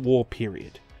post-war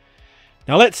period.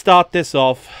 Now let's start this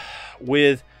off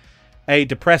with a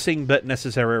depressing but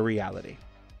necessary reality.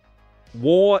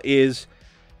 War is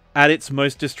at its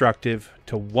most destructive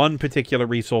to one particular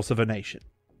resource of a nation,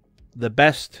 the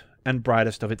best and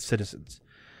brightest of its citizens.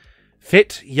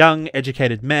 Fit, young,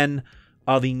 educated men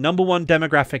are the #1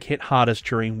 demographic hit hardest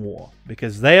during war,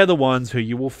 because they are the ones who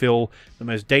you will fill the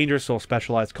most dangerous or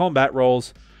specialized combat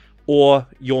roles, or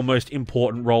your most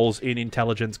important roles in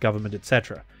intelligence, government,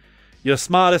 etc. Your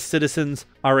smartest citizens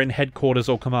are in headquarters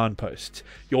or command posts.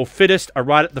 Your fittest are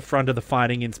right at the front of the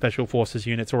fighting in special forces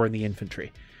units or in the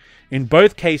infantry. In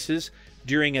both cases,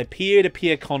 during a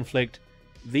peer-to-peer conflict,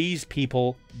 these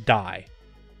people die.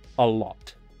 A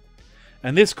lot.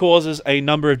 And this causes a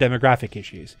number of demographic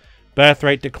issues. Birth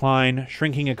rate decline,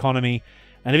 shrinking economy,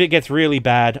 and if it gets really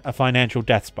bad, a financial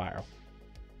death spiral.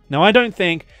 Now, I don't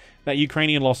think that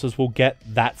Ukrainian losses will get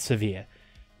that severe.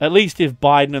 At least if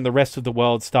Biden and the rest of the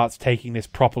world starts taking this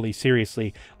properly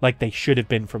seriously, like they should have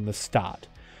been from the start.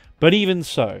 But even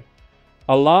so,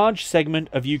 a large segment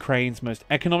of Ukraine's most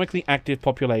economically active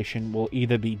population will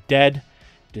either be dead,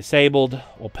 disabled,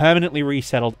 or permanently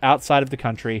resettled outside of the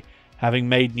country, having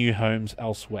made new homes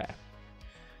elsewhere.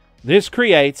 This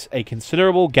creates a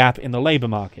considerable gap in the labour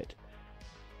market.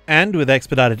 And with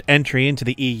expedited entry into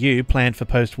the EU planned for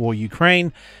post-war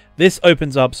Ukraine, this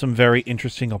opens up some very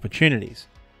interesting opportunities.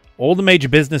 All the major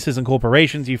businesses and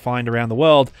corporations you find around the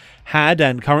world had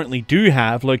and currently do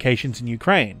have locations in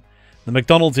Ukraine. The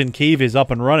McDonald's in Kyiv is up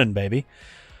and running, baby.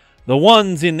 The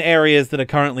ones in areas that are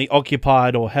currently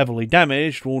occupied or heavily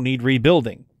damaged will need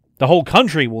rebuilding. The whole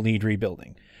country will need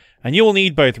rebuilding. And you will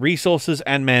need both resources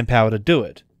and manpower to do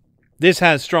it. This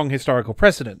has strong historical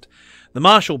precedent. The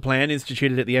Marshall Plan,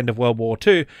 instituted at the end of World War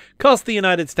II, cost the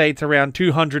United States around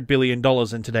 $200 billion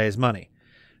in today's money.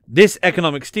 This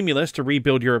economic stimulus to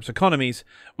rebuild Europe's economies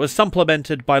was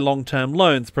supplemented by long-term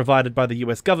loans provided by the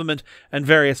US government and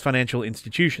various financial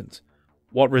institutions.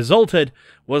 What resulted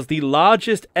was the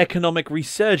largest economic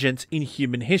resurgence in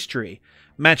human history,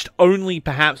 matched only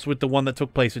perhaps with the one that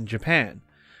took place in Japan.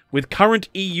 With current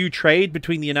EU trade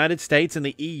between the United States and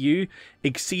the EU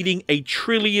exceeding $1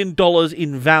 trillion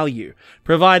in value,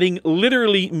 providing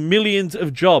literally millions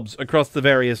of jobs across the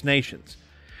various nations.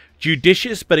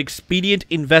 Judicious but expedient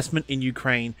investment in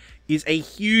Ukraine is a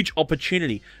huge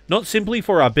opportunity, not simply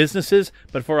for our businesses,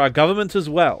 but for our governments as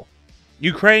well.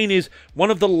 Ukraine is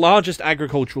one of the largest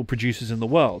agricultural producers in the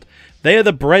world. They are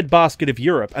the breadbasket of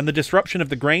Europe, and the disruption of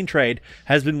the grain trade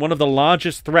has been one of the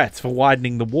largest threats for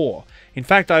widening the war. In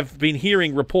fact, I've been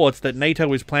hearing reports that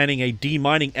NATO is planning a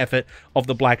demining effort of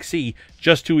the Black Sea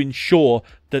just to ensure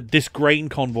that this grain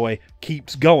convoy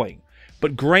keeps going.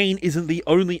 But grain isn't the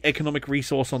only economic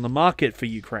resource on the market for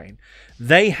Ukraine.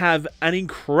 They have an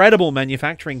incredible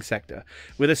manufacturing sector,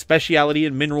 with a speciality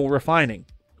in mineral refining.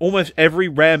 Almost every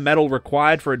rare metal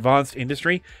required for advanced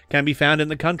industry can be found in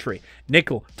the country.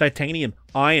 Nickel, titanium,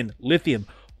 iron, lithium,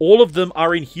 all of them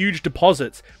are in huge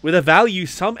deposits with a value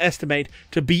some estimate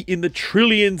to be in the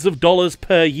trillions of dollars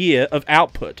per year of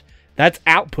output. That's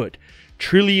output.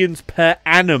 Trillions per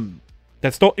annum.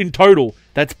 That's not in total,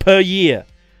 that's per year.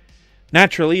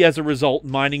 Naturally, as a result,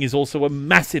 mining is also a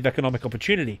massive economic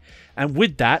opportunity. And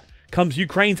with that comes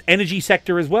Ukraine's energy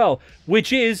sector as well,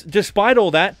 which is, despite all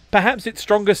that, perhaps its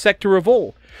strongest sector of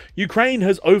all. Ukraine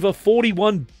has over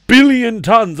 41 billion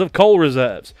tons of coal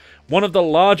reserves, one of the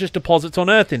largest deposits on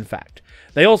Earth, in fact.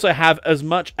 They also have as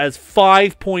much as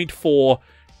 5.4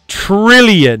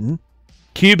 trillion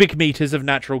cubic meters of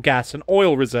natural gas and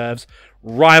oil reserves,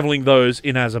 rivaling those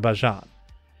in Azerbaijan.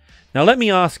 Now let me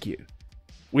ask you,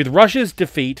 with Russia's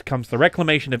defeat comes the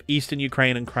reclamation of eastern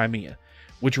Ukraine and Crimea,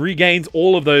 which regains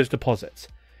all of those deposits.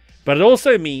 But it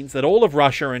also means that all of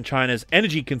Russia and China's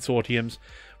energy consortiums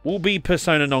will be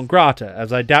persona non grata,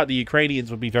 as I doubt the Ukrainians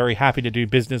would be very happy to do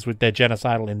business with their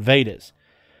genocidal invaders.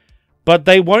 But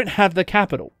they won't have the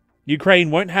capital. Ukraine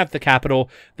won't have the capital,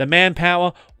 the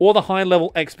manpower, or the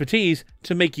high-level expertise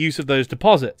to make use of those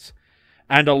deposits.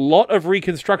 And a lot of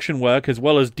reconstruction work, as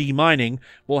well as demining,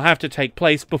 will have to take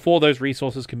place before those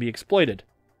resources can be exploited.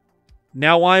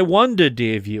 Now I wonder,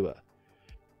 dear viewer,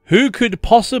 who could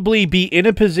possibly be in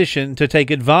a position to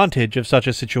take advantage of such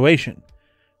a situation?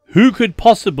 Who could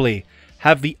possibly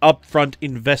have the upfront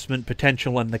investment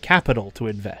potential and the capital to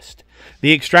invest,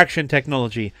 the extraction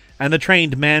technology, and the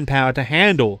trained manpower to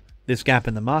handle this gap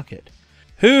in the market?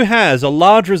 Who has a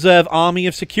large reserve army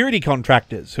of security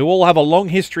contractors who all have a long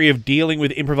history of dealing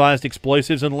with improvised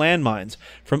explosives and landmines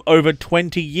from over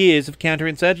 20 years of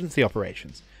counterinsurgency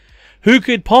operations? Who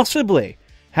could possibly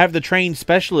have the trained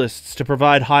specialists to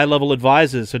provide high-level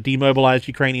advisors for demobilized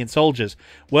Ukrainian soldiers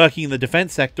working in the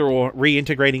defense sector or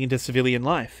reintegrating into civilian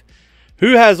life?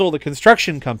 Who has all the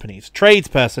construction companies, trades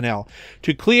personnel,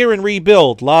 to clear and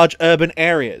rebuild large urban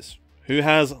areas? Who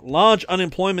has large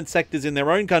unemployment sectors in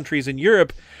their own countries in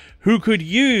Europe who could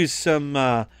use some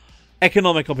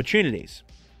economic opportunities?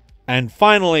 And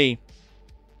finally,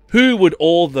 who would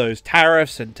all those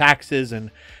tariffs and taxes and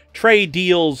trade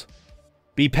deals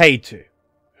be paid to?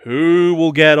 Who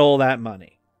will get all that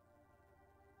money?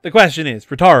 The question is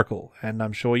rhetorical, and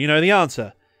I'm sure you know the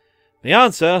answer. The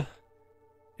answer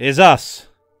is us,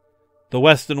 the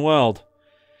Western world.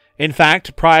 In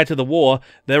fact, prior to the war,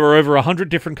 there were over 100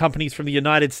 different companies from the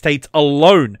United States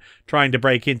alone trying to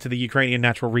break into the Ukrainian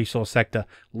natural resource sector,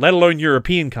 let alone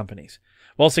European companies,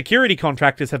 while security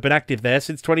contractors have been active there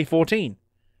since 2014.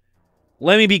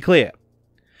 Let me be clear.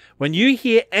 When you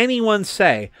hear anyone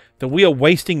say that we are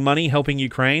wasting money helping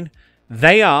Ukraine,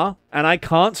 they are, and I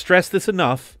can't stress this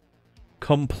enough,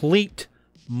 complete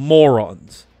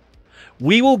morons.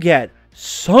 We will get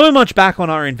so much back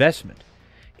on our investment.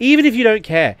 Even if you don't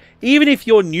care, even if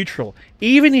you're neutral,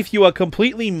 even if you are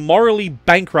completely morally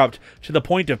bankrupt to the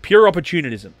point of pure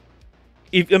opportunism.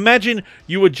 Imagine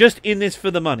you were just in this for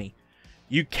the money.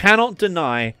 You cannot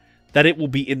deny that it will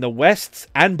be in the West's,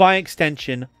 and by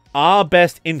extension, our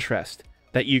best interest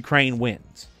that Ukraine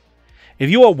wins.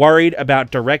 If you are worried about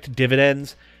direct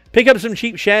dividends, pick up some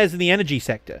cheap shares in the energy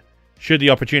sector, should the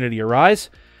opportunity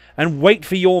arise, and wait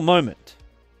for your moment.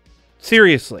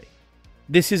 Seriously.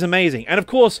 This is amazing. And of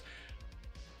course,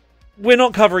 we're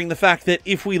not covering the fact that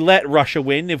if we let Russia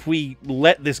win, if we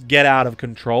let this get out of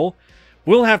control,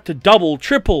 we'll have to double,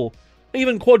 triple,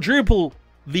 even quadruple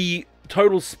the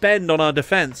total spend on our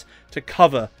defense to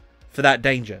cover for that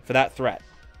danger, for that threat.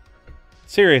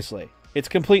 Seriously, it's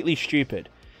completely stupid.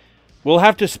 We'll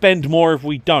have to spend more if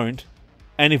we don't,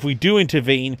 and if we do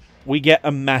intervene, we get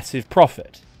a massive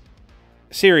profit.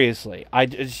 Seriously,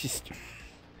 it's just...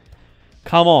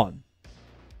 Come on.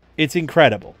 It's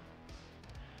incredible.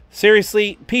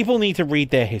 Seriously, people need to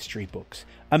read their history books.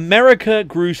 America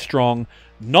grew strong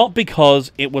not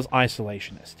because it was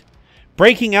isolationist.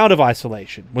 Breaking out of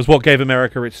isolation was what gave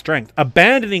America its strength.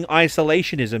 Abandoning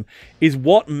isolationism is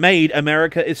what made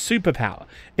America its superpower.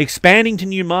 Expanding to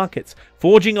new markets,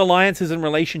 forging alliances and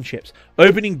relationships,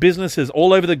 opening businesses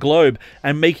all over the globe,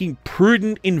 and making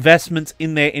prudent investments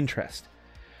in their interest.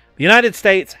 The United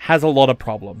States has a lot of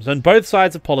problems, and both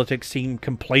sides of politics seem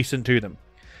complacent to them.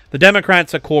 The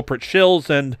Democrats are corporate shills,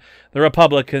 and the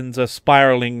Republicans are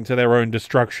spiraling to their own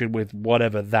destruction with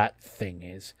whatever that thing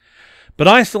is. But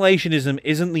isolationism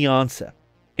isn't the answer.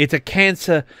 It's a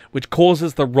cancer which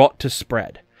causes the rot to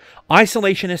spread.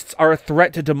 Isolationists are a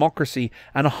threat to democracy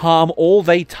and harm all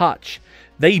they touch.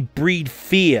 They breed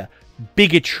fear,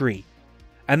 bigotry,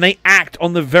 and they act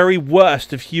on the very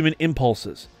worst of human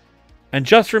impulses. And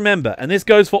just remember, and this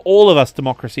goes for all of us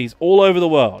democracies all over the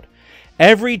world,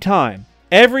 every time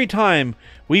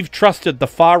we've trusted the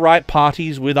far-right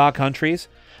parties with our countries,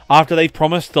 after they've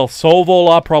promised they'll solve all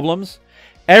our problems,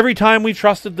 every time we've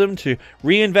trusted them to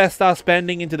reinvest our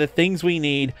spending into the things we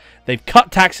need, they've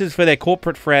cut taxes for their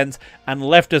corporate friends and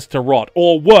left us to rot,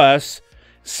 or worse,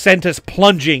 sent us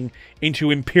plunging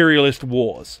into imperialist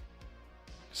wars.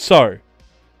 So,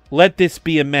 let this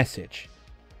be a message.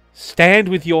 Stand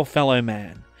with your fellow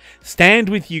man. Stand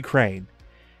with Ukraine.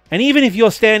 And even if you're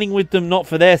standing with them not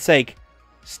for their sake,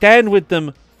 stand with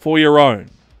them for your own.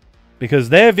 Because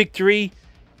their victory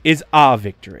is our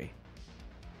victory.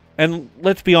 And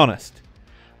let's be honest.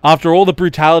 After all the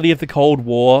brutality of the Cold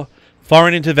War,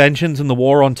 foreign interventions and the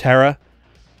war on terror,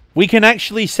 we can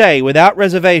actually say without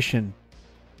reservation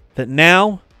that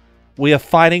now we are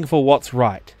fighting for what's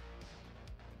right.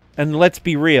 And let's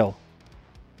be real.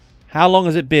 How long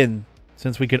has it been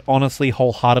since we could honestly,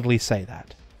 wholeheartedly say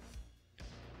that?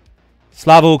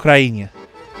 Slava Ukraini,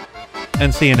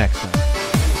 and see you next time.